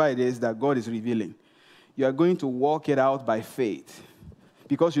thing, whatever it is that God is revealing. You are going to walk it out by faith,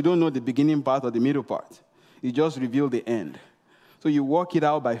 because you don't know the beginning part or the middle part. He just revealed the end. So you walk it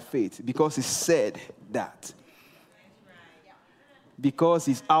out by faith, because he said that. Because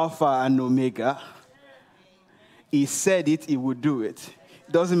he's Alpha and Omega, he said it, he would do it.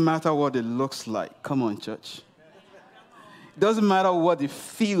 It doesn't matter what it looks like. Come on, church. It doesn't matter what it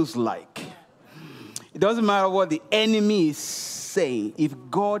feels like. It doesn't matter what the enemy is saying. If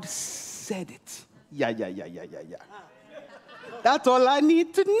God said it, yeah. That's all I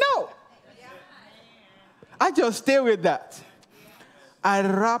need to know. I just stay with that. I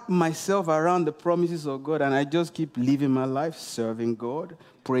wrap myself around the promises of God, and I just keep living my life, serving God,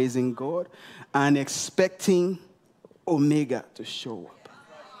 praising God, and expecting Omega to show up.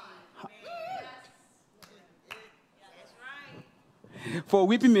 For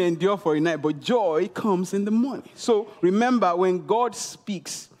weeping may endure for a night, but joy comes in the morning. So remember, when God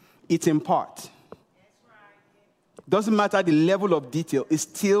speaks, it's in part. Doesn't matter the level of detail, it's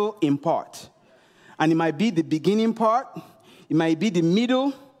still in part. And it might be the beginning part, it might be the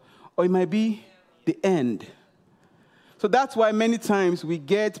middle, or it might be the end. So that's why many times we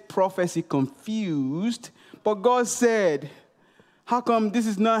get prophecy confused. But God said, how come this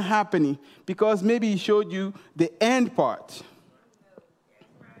is not happening? Because maybe he showed you the end part.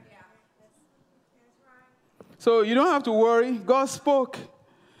 So you don't have to worry. God spoke.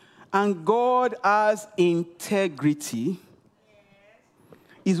 And God has integrity.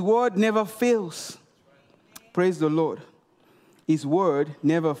 His word never fails. Praise the Lord. His word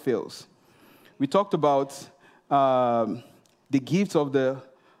never fails. We talked about the gifts of the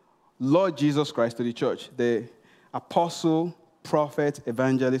Lord Jesus Christ to the church. The apostle, prophet,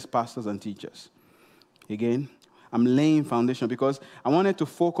 evangelist, pastors, and teachers. Again, I'm laying foundation because I wanted to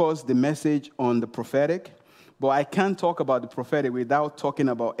focus the message on the prophetic. But I can't talk about the prophetic without talking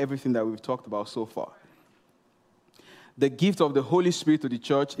about everything that we've talked about so far. The gift of the Holy Spirit to the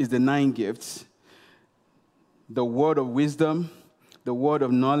church is the 9 gifts. The word of wisdom, the word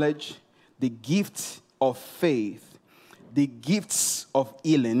of knowledge, the gift of faith, the gifts of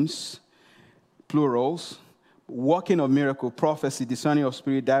healings, plurals, working of miracle, prophecy, discerning of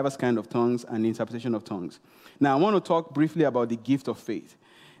spirit, diverse kind of tongues, and interpretation of tongues. Now, I want to talk briefly about the gift of faith.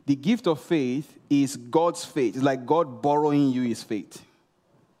 The gift of faith is God's faith. It's like God borrowing you his faith.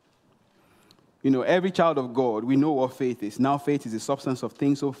 You know, every child of God, we know what faith is. Now faith is the substance of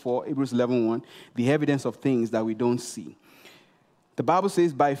things hoped for, Hebrews 11:1, the evidence of things that we don't see. The Bible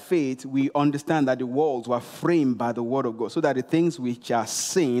says by faith, we understand that the worlds were framed by the word of God, so that the things which are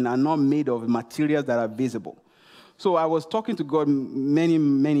seen are not made of materials that are visible. So I was talking to God many,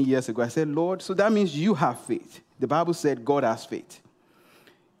 many years ago. I said, Lord, so that means you have faith. The Bible said God has faith.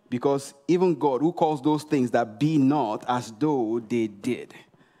 Because even God, who calls those things that be not as though they did.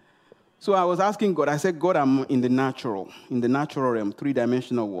 So I was asking God, I said, God, I'm in the natural realm,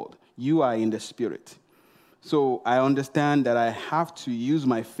 3-dimensional world. You are in the spirit. So I understand that I have to use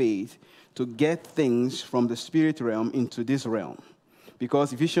my faith to get things from the spirit realm into this realm.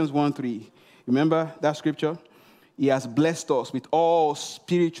 Because Ephesians 1:3, remember that scripture? He has blessed us with all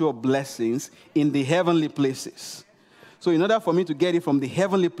spiritual blessings in the heavenly places. So in order for me to get it from the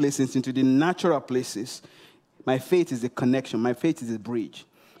heavenly places into the natural places, my faith is the connection. My faith is the bridge.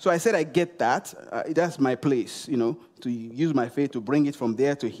 So I said I get that. That's my place, to use my faith to bring it from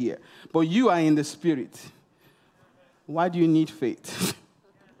there to here. But you are in the spirit. Why do you need faith?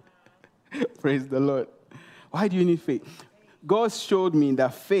 Praise the Lord. Why do you need faith? God showed me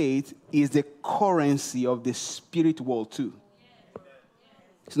that faith is the currency of the spirit world too.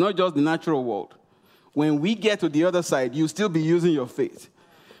 It's not just the natural world. When we get to the other side, you'll still be using your faith.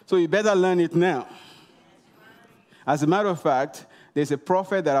 So you better learn it now. As a matter of fact, there's a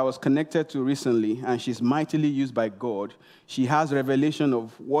prophet that I was connected to recently, and she's mightily used by God. She has revelation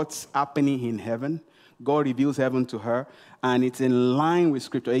of what's happening in heaven. God reveals heaven to her, and it's in line with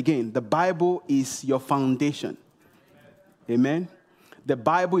Scripture. Again, the Bible is your foundation. Amen? The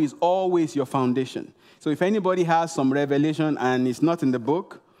Bible is always your foundation. So if anybody has some revelation and it's not in the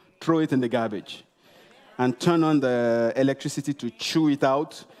book, throw it in the garbage. And turn on the electricity to chew it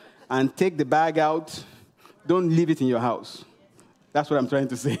out, and take the bag out. Don't leave it in your house. That's what I'm trying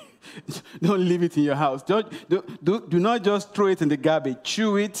to say. Don't leave it in your house. Do not just throw it in the garbage.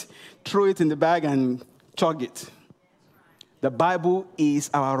 Chew it, throw it in the bag, and chug it. The Bible is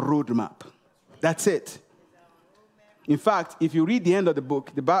our roadmap. That's it. In fact, if you read the end of the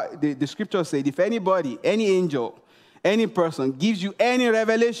book, the scripture said, if anybody, any angel, any person gives you any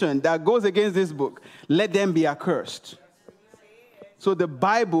revelation that goes against this book, let them be accursed. So the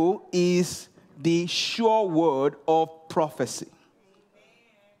Bible is the sure word of prophecy.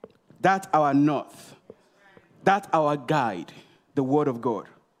 That's our north. That's our guide, the word of God.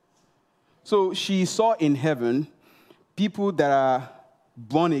 So she saw in heaven people that are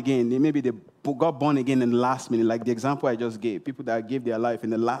born again. Maybe they got born again in the last minute, like the example I just gave. People that gave their life in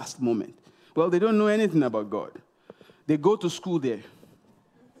the last moment. Well, they don't know anything about God. They go to school there.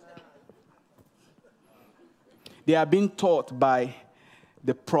 They are being taught by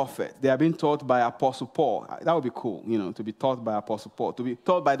the prophet. They are being taught by Apostle Paul. That would be cool, to be taught by Apostle Paul, to be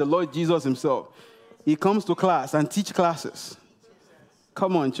taught by the Lord Jesus himself. He comes to class and teach classes.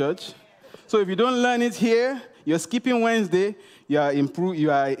 Come on, church. So if you don't learn it here, you're skipping Wednesday, you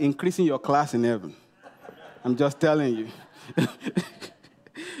are increasing your class in heaven. I'm just telling you.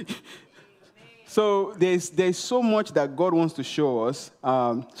 So there's so much that God wants to show us.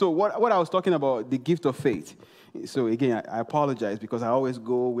 So what I was talking about, the gift of faith. So again, I apologize because I always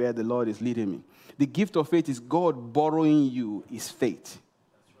go where the Lord is leading me. The gift of faith is God borrowing you his faith.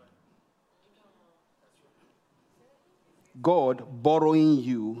 God borrowing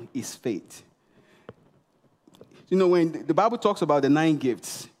you his faith. When the Bible talks about the 9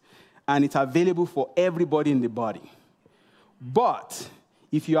 gifts, and it's available for everybody in the body. But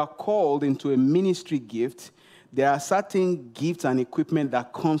if you are called into a ministry gift, there are certain gifts and equipment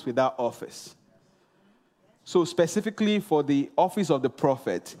that comes with that office. So specifically for the office of the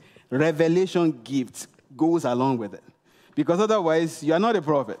prophet, revelation gift goes along with it. Because otherwise, you are not a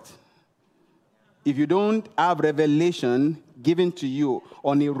prophet. If you don't have revelation given to you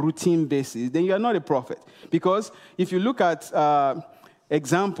on a routine basis, then you are not a prophet. Because if you look at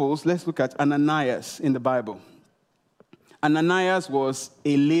examples, let's look at Ananias in the Bible. Ananias was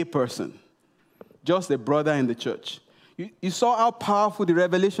a lay person, just a brother in the church. You saw how powerful the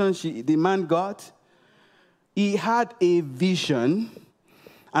revelation the man got? He had a vision,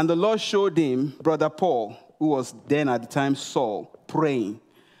 and the Lord showed him Brother Paul, who was then at the time Saul, praying.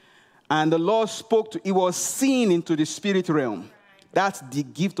 And the Lord spoke he was seen into the spirit realm. That's the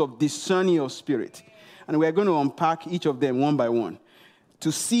gift of discerning of spirit. And we're going to unpack each of them one by one.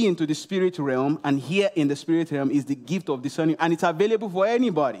 To see into the spirit realm and hear in the spirit realm is the gift of discerning. And it's available for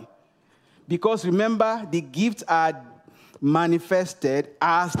anybody. Because remember, the gifts are manifested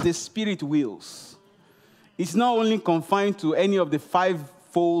as the spirit wills. It's not only confined to any of the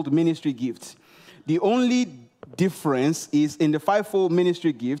 5-fold ministry gifts. The only difference is in the 5-fold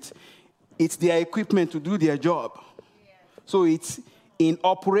ministry gifts, it's their equipment to do their job. So it's in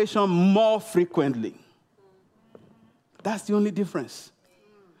operation more frequently. That's the only difference.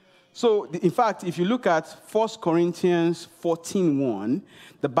 So, in fact, if you look at 1 Corinthians 14:1,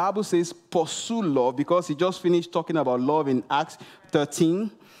 the Bible says, pursue love, because he just finished talking about love in Acts 13.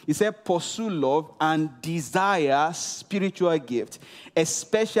 He said, pursue love and desire spiritual gifts,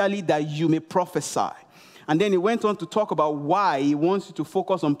 especially that you may prophesy. And then he went on to talk about why he wants you to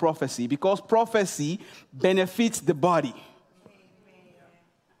focus on prophecy, because prophecy benefits the body.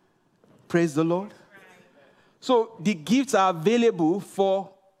 Praise the Lord. So the gifts are available for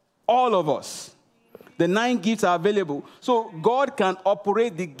all of us. The 9 gifts are available. So God can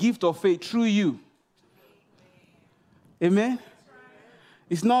operate the gift of faith through you. Amen?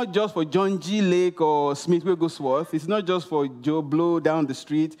 It's not just for John G. Lake or Smith Wigglesworth. It's not just for Joe Blow down the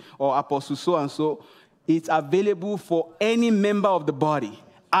street or Apostle so-and-so. It's available for any member of the body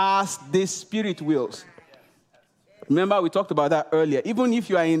as the Spirit wills. Remember, we talked about that earlier. Even if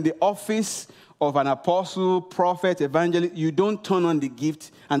you are in the office of an apostle, prophet, evangelist, you don't turn on the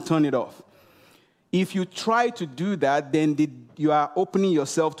gift and turn it off. If you try to do that, then you are opening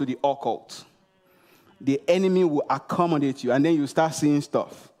yourself to the occult. The enemy will accommodate you, and then you start seeing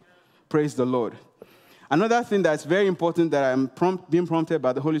stuff. Praise the Lord. Another thing that's very important that I'm being prompted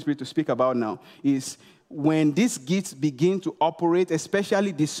by the Holy Spirit to speak about now is when these gifts begin to operate,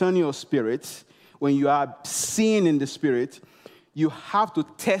 especially discerning of spirits, when you are seeing in the spirit, you have to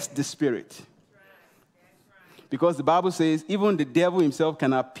test the spirit. Because the Bible says even the devil himself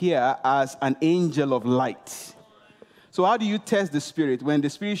can appear as an angel of light. So how do you test the spirit? When the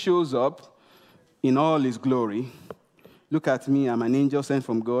spirit shows up in all his glory, look at me, I'm an angel sent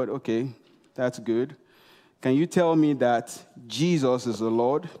from God. Okay, that's good. Can you tell me that Jesus is the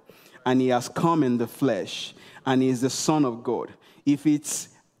Lord and he has come in the flesh and he is the Son of God? If it's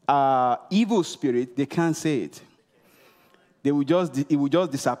evil spirit, they can't say it. It will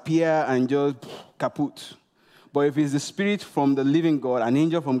just disappear and just kaput. But if it's the Spirit from the living God, an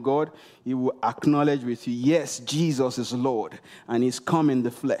angel from God, he will acknowledge with you, yes, Jesus is Lord, and he's come in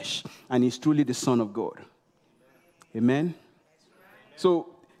the flesh, and he's truly the Son of God. Amen?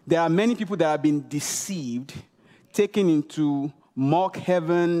 So there are many people that have been deceived, taken into mock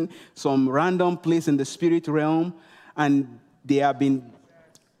heaven, some random place in the spirit realm, and they have been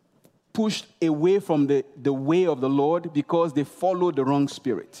pushed away from the way of the Lord because they follow the wrong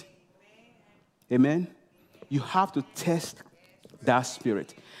spirit. Amen? You have to test that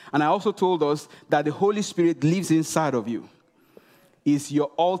spirit. And I also told us that the Holy Spirit lives inside of you. Is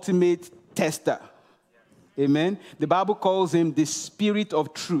your ultimate tester. Amen? The Bible calls him the Spirit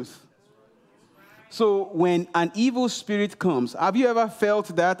of truth. So when an evil spirit comes, have you ever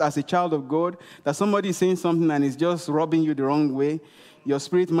felt that as a child of God, that somebody is saying something and is just rubbing you the wrong way? Your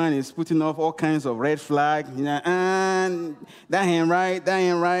spirit man is putting off all kinds of red flags. You know, that ain't right, that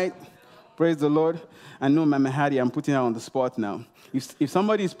ain't right. Praise the Lord. I know, Mama Hattie, I'm putting her on the spot now. If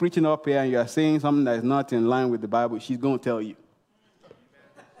somebody is preaching up here and you are saying something that is not in line with the Bible, she's going to tell you.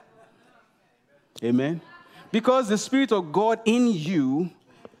 Amen? Because the Spirit of God in you,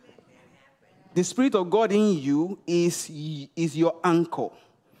 the Spirit of God in you is your anchor.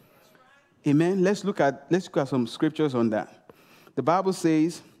 Amen? Let's look at some scriptures on that. The Bible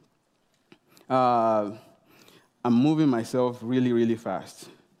says, I'm moving myself really, really fast.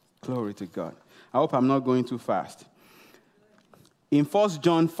 Glory to God. I hope I'm not going too fast. In 1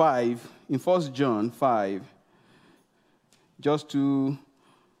 John 5, just 2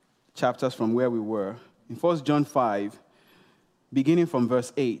 chapters from where we were, in 1 John 5, beginning from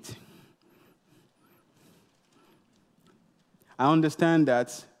verse 8, I understand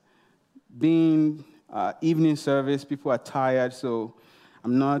that being evening service, people are tired, so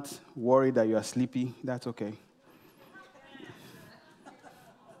I'm not worried that you are sleepy. That's okay.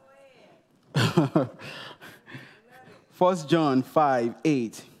 1 John 5,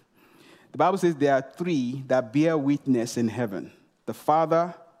 8. The Bible says there are three that bear witness in heaven: the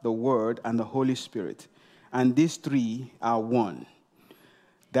Father, the Word, and the Holy Spirit. And these three are one.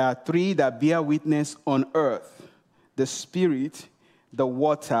 There are three that bear witness on earth: the Spirit, the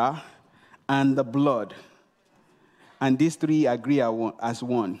water, and the blood. And these three agree as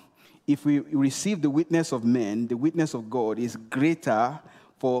one. If we receive the witness of men, the witness of God is greater,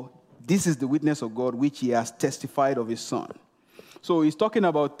 for this is the witness of God which he has testified of his Son. So he's talking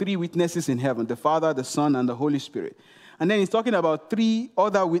about three witnesses in heaven: the Father, the Son, and the Holy Spirit. And then he's talking about three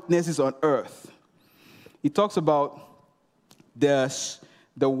other witnesses on earth. He talks about the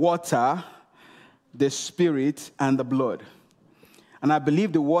water, the Spirit, and the blood. And I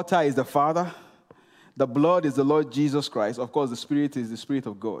believe the water is the Father, the blood is the Lord Jesus Christ. Of course, the Spirit is the Spirit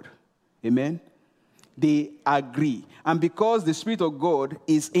of God. Amen? They agree. And because the Spirit of God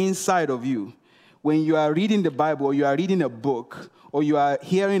is inside of you, when you are reading the Bible, or you are reading a book, or you are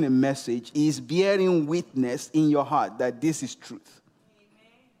hearing a message, he is bearing witness in your heart that this is truth.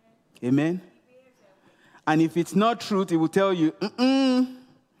 Amen? And if it's not truth, he will tell you,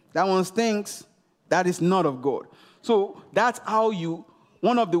 that one stinks. That is not of God. So that's how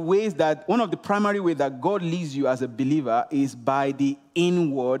one of the primary ways that God leads you as a believer is by the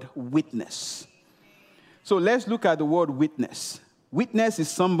inward witness. So let's look at the word witness. Witness is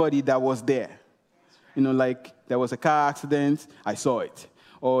somebody that was there. You know, like there was a car accident, I saw it.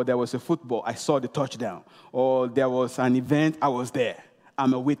 Or there was a football, I saw the touchdown. Or there was an event, I was there.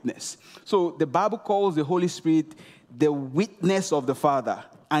 I'm a witness. So the Bible calls the Holy Spirit the witness of the Father,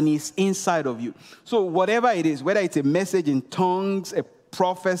 and he's inside of you. So whatever it is, whether it's a message in tongues, a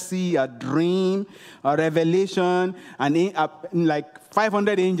prophecy, a dream, a revelation, and like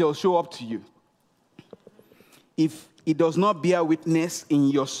 500 angels show up to you. If it does not bear witness in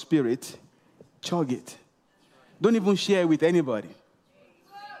your spirit, chug it. Don't even share it with anybody.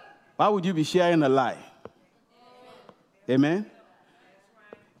 Why would you be sharing a lie? Amen?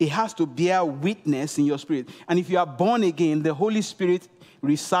 It has to bear witness in your spirit. And if you are born again, the Holy Spirit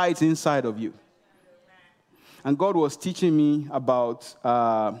resides inside of you. And God was teaching me about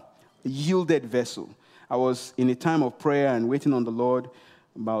a yielded vessel. I was in a time of prayer and waiting on the Lord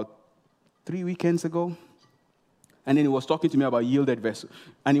about 3 weekends ago. And then he was talking to me about yielded vessel.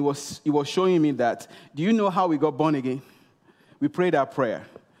 And he was showing me that, do you know how we got born again? We prayed our prayer.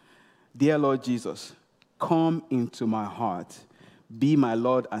 Dear Lord Jesus, come into my heart. Be my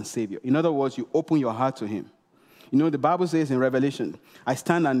Lord and Savior. In other words, you open your heart to him. You know, the Bible says in Revelation, I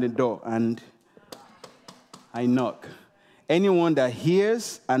stand at the door and I knock. Anyone that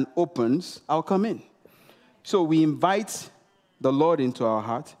hears and opens, I'll come in. So we invite the Lord into our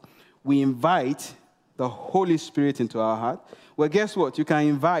heart. We invite the Holy Spirit into our heart. Well, guess what? You can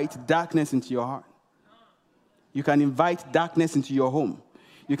invite darkness into your heart. You can invite darkness into your home.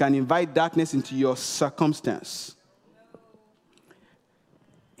 You can invite darkness into your circumstance.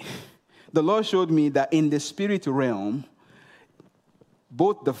 The Lord showed me that in the spirit realm,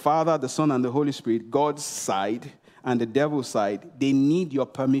 both the Father, the Son, and the Holy Spirit, God's side and the devil's side, they need your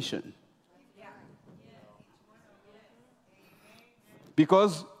permission.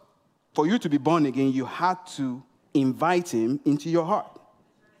 Because for you to be born again, you had to invite him into your heart.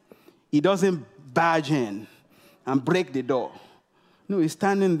 He doesn't barge in and break the door. No, he's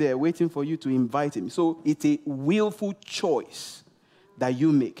standing there waiting for you to invite him. So it's a willful choice that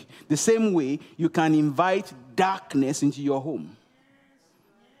you make. The same way you can invite darkness into your home.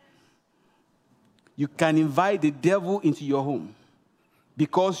 You can invite the devil into your home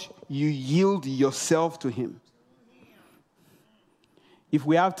because you yield yourself to him. If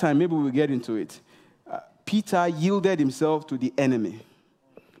we have time, maybe we'll get into it. Peter yielded himself to the enemy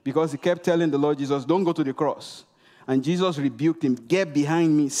because he kept telling the Lord Jesus, don't go to the cross. And Jesus rebuked him, get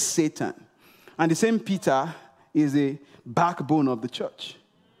behind me, Satan. And the same Peter is a backbone of the church.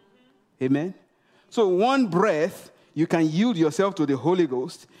 Amen? So one breath, you can yield yourself to the Holy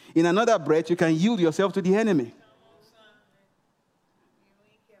Ghost. In another breath, you can yield yourself to the enemy.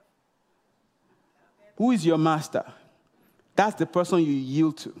 Who is your master? That's the person you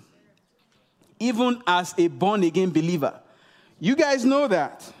yield to. Even as a born-again believer. You guys know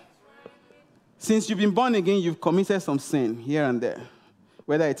that. Since you've been born again, you've committed some sin here and there.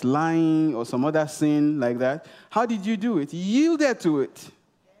 Whether it's lying or some other sin like that. How did you do it? You yielded to it.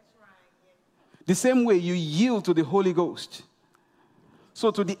 The same way you yield to the Holy Ghost.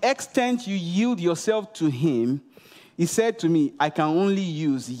 So to the extent you yield yourself to him, he said to me, I can only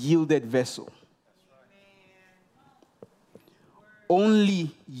use yielded vessel.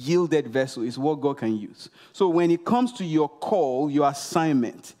 Only yielded vessel is what God can use. So when it comes to your call, your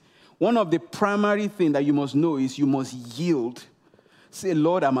assignment, one of the primary things that you must know is you must yield. Say,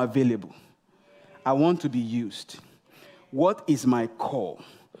 Lord, I'm available. I want to be used. What is my call?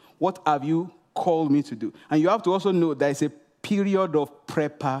 What have you called me to do? And you have to also know there is a period of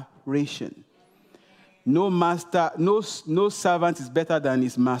preparation. No master, no servant is better than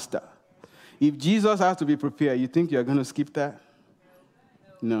his master. If Jesus has to be prepared, you think you're going to skip that?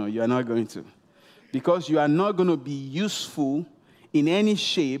 No, you are not going to. Because you are not going to be useful in any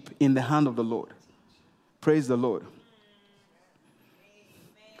shape in the hand of the Lord. Praise the Lord.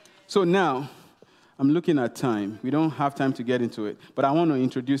 So now, I'm looking at time. We don't have time to get into it, but I want to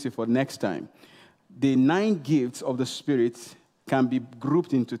introduce it for next time. The 9 gifts of the Spirit can be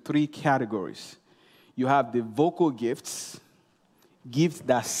grouped into 3 categories. You have the vocal gifts, gifts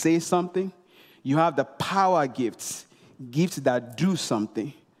that say something. You have the power gifts, gifts that do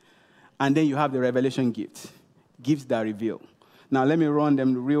something. And then you have the revelation gifts, gifts that reveal. Now, let me run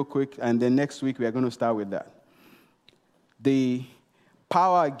them real quick, and then next week we are going to start with that. The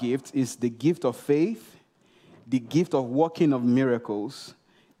power gift is the gift of faith, the gift of working of miracles,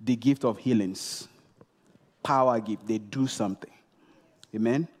 the gift of healings. Power gift, they do something.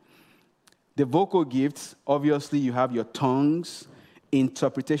 Amen? The vocal gifts, obviously you have your tongues,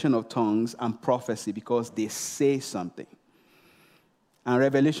 interpretation of tongues, and prophecy because they say something. And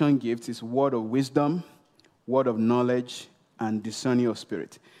revelation gifts is word of wisdom, word of knowledge, and discerning of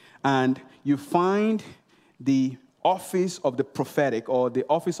spirit. And you find the office of the prophetic or the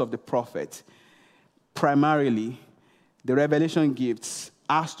office of the prophet, primarily the revelation gifts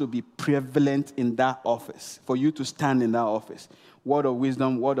has to be prevalent in that office for you to stand in that office. Word of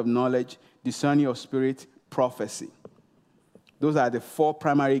wisdom, word of knowledge, discerning of spirit, prophecy. Those are the 4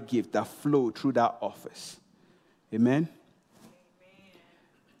 primary gifts that flow through that office. Amen?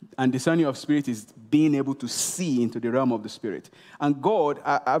 And discerning of spirit is being able to see into the realm of the spirit. And God,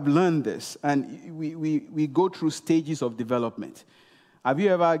 I've learned this, and we go through stages of development. Have you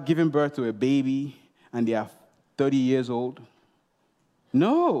ever given birth to a baby and they are 30 years old?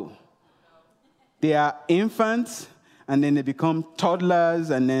 No. They are infants, and then they become toddlers,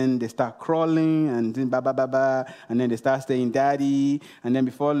 and then they start crawling, and then and then they start saying daddy, and then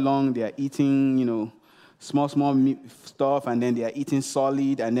before long they are eating, small stuff, and then they are eating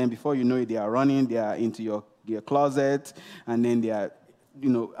solid, and then before you know it, they are running, they are into your closet, and then they are,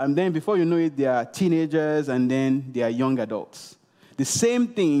 and then before you know it, they are teenagers, and then they are young adults. The same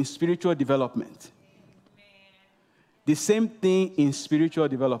thing in spiritual development. The same thing in spiritual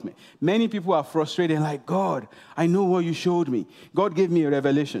development. Many people are frustrated, like, God, I know what you showed me. God gave me a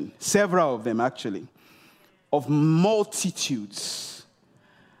revelation, several of them actually, of multitudes.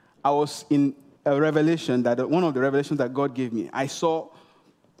 I was in a revelation one of the revelations that God gave me, I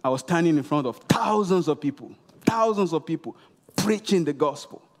was standing in front of thousands of people preaching the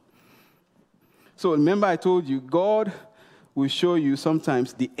gospel. So remember I told you, God will show you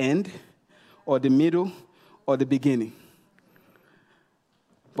sometimes the end or the middle or the beginning.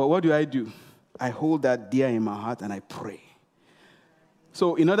 But what do? I hold that dear in my heart and I pray.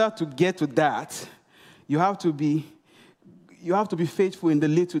 So in order to get to that, you have to be faithful in the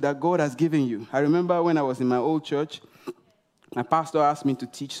little that God has given you. I remember when I was in my old church, my pastor asked me to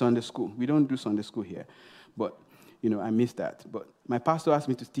teach Sunday school. We don't do Sunday school here, but I missed that. But my pastor asked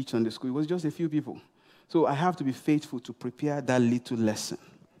me to teach Sunday school. It was just a few people. So I have to be faithful to prepare that little lesson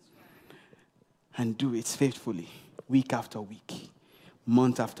and do it faithfully, week after week,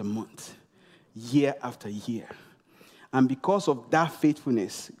 month after month, year after year. And because of that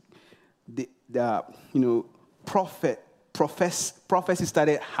faithfulness, prophecy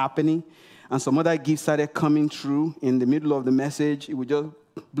started happening, and some other gifts started coming through in the middle of the message. It would just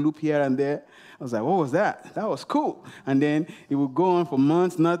bloop here and there. I was like, what was that? That was cool. And then it would go on for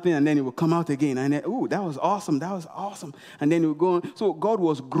months, nothing, and then it would come out again. And then, ooh, that was awesome. That was awesome. And then it would go on. So God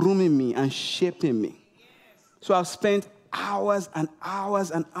was grooming me and shaping me. So I've spent hours and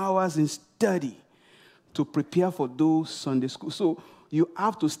hours and hours in study to prepare for those Sunday schools. So you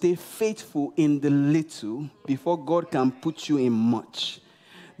have to stay faithful in the little before God can put you in much.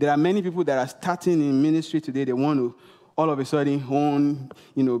 There are many people that are starting in ministry today. They want to all of a sudden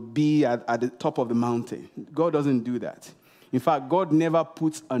be at the top of the mountain. God doesn't do that. In fact, God never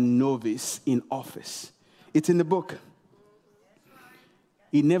puts a novice in office. It's in the book.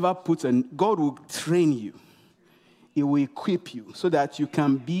 He never puts God will train you. He will equip you so that you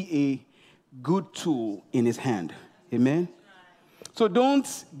can be a good tool in his hand. Amen? So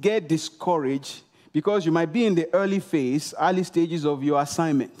don't get discouraged because you might be in the early stages of your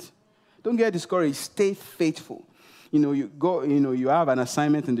assignment. Don't get discouraged. Stay faithful. You have an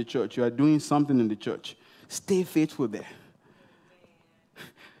assignment in the church. You are doing something in the church. Stay faithful there.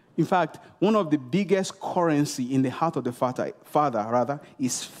 In fact, one of the biggest currency in the heart of the Father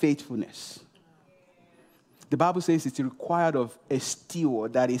is faithfulness. The Bible says it's required of a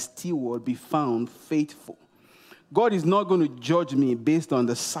steward that a steward be found faithful. God is not going to judge me based on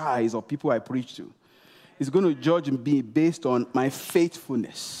the size of people I preach to. He's going to judge me based on my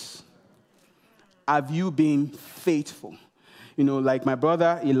faithfulness. Have you been faithful? Like my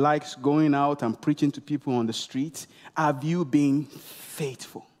brother, he likes going out and preaching to people on the street. Have you been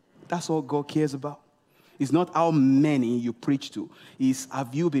faithful? That's all God cares about. It's not how many you preach to. It's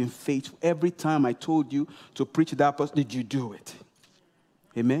have you been faithful? Every time I told you to preach to that person, did you do it?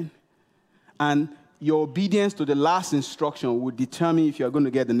 Amen? And your obedience to the last instruction will determine if you're going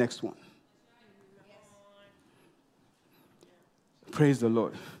to get the next one. Praise the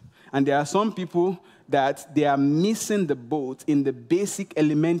Lord. And there are some people that they are missing the boat in the basic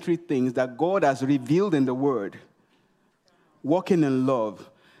elementary things that God has revealed in the Word. Walking in love,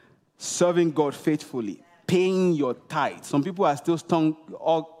 serving God faithfully, paying your tithe. Some people are still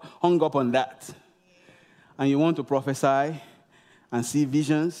hung up on that. And you want to prophesy and see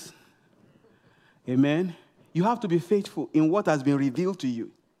visions. Amen. You have to be faithful in what has been revealed to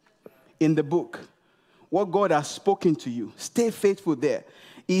you in the book. What God has spoken to you. Stay faithful there.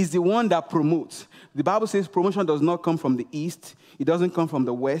 He is the one that promotes. The Bible says promotion does not come from the east. It doesn't come from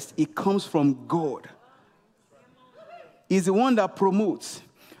the west. It comes from God. He's the one that promotes.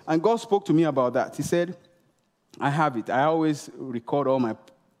 And God spoke to me about that. He said, I have it. I always record all my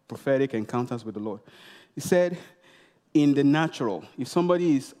prophetic encounters with the Lord. He said, in the natural, if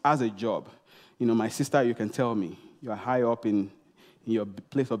somebody has a job, my sister, you can tell me, you are high up in your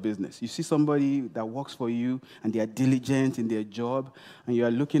place of business. You see somebody that works for you and they are diligent in their job and you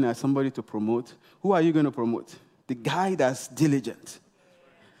are looking at somebody to promote. Who are you going to promote? The guy that's diligent.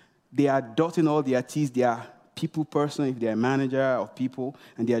 They are dotting all their T's. They are people person, if they are manager of people,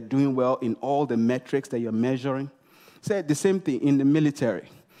 and they are doing well in all the metrics that you're measuring. Said the same thing in the military.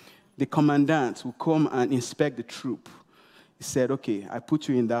 The commandant will come and inspect the troop. He said, okay, I put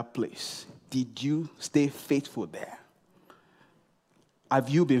you in that place. Did you stay faithful there? Have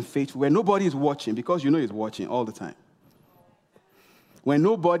you been faithful? When nobody is watching, because he's watching all the time. When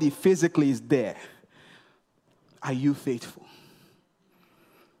nobody physically is there, are you faithful?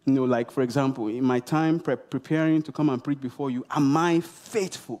 Like, for example, in my time preparing to come and preach before you, am I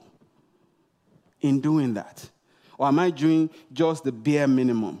faithful in doing that? Or am I doing just the bare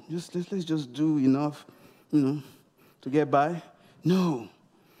minimum? Let's just do enough, to get by? No.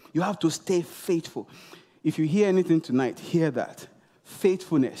 You have to stay faithful. If you hear anything tonight, hear that.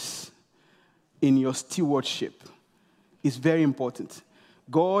 Faithfulness in your stewardship is very important.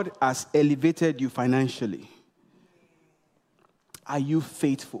 God has elevated you financially. Are you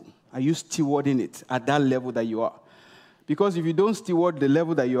faithful? Are you stewarding it at that level that you are? Because if you don't steward the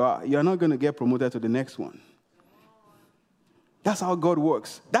level that you are not going to get promoted to the next one. That's how God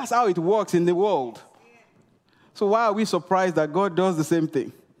works. That's how it works in the world. So why are we surprised that God does the same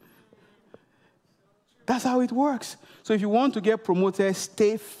thing? That's how it works. So if you want to get promoted,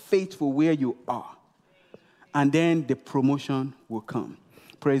 stay faithful where you are. And then the promotion will come.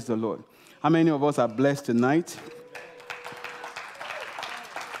 Praise the Lord. How many of us are blessed tonight?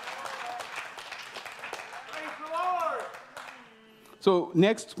 So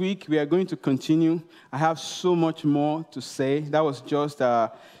next week, we are going to continue. I have so much more to say. That was just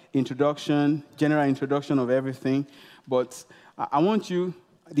an introduction, general introduction of everything. But I want you,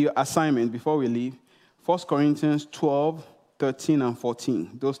 the assignment before we leave, 1 Corinthians 12, 13, and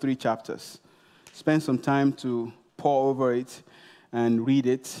 14, those 3 chapters. Spend some time to pore over it and read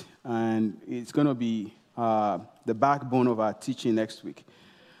it. And it's going to be the backbone of our teaching next week.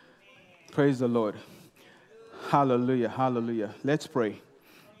 Praise the Lord. Hallelujah, hallelujah. Let's pray.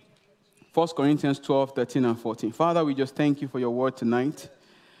 1 Corinthians 12, 13, and 14. Father, we just thank you for your word tonight.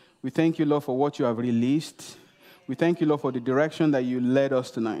 We thank you, Lord, for what you have released. We thank you, Lord, for the direction that you led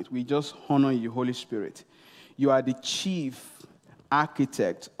us tonight. We just honor you, Holy Spirit. You are the chief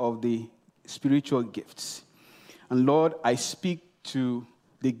architect of the spiritual gifts. And Lord, I speak to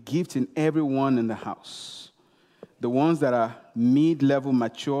the gift in everyone in the house. The ones that are mid-level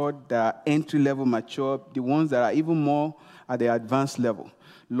matured, that are entry-level matured, the ones that are even more at the advanced level.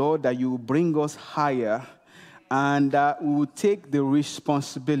 Lord, that you will bring us higher and that we will take the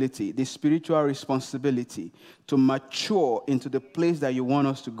responsibility, the spiritual responsibility to mature into the place that you want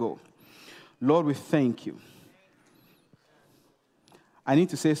us to go. Lord, we thank you. I need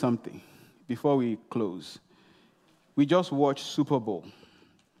to say something before we close. We just watched Super Bowl,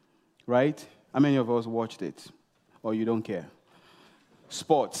 right? How many of us watched it? Or you don't care?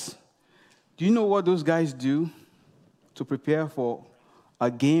 Sports. Do you know what those guys do to prepare for a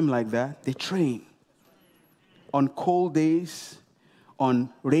game like that? They train. On cold days,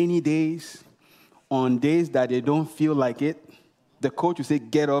 on rainy days, on days that they don't feel like it, the coach will say,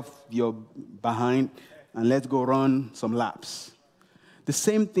 get off your behind and let's go run some laps. The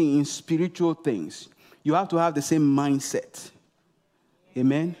same thing in spiritual things. You have to have the same mindset.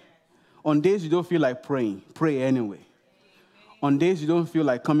 Amen? On days you don't feel like praying, pray anyway. On days you don't feel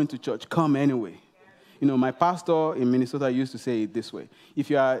like coming to church, come anyway. You know, my pastor in Minnesota used to say it this way.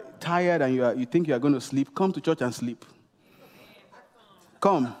 If you are tired and you think you are going to sleep, come to church and sleep.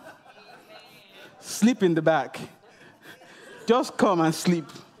 Come. Sleep in the back. Just come and sleep.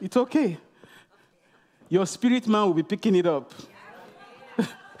 It's okay. Your spirit man will be picking it up.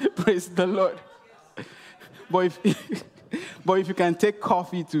 Praise the Lord. But if you can take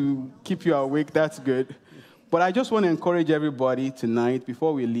coffee to keep you awake, that's good. But I just want to encourage everybody tonight,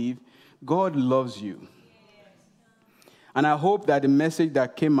 before we leave, God loves you. And I hope that the message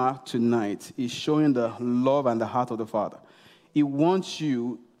that came out tonight is showing the love and the heart of the Father. He wants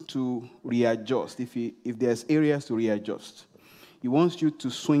you to readjust, if there's areas to readjust. He wants you to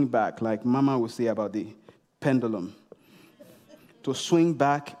swing back, like Mama would say about the pendulum, to swing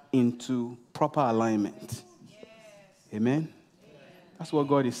back into proper alignment. Amen? That's what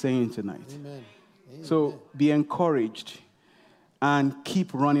God is saying tonight. Amen. Amen. So be encouraged and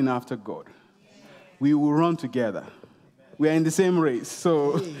keep running after God. We will run together. We are in the same race.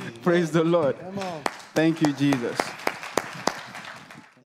 So praise the Lord. Come on. Thank you, Jesus.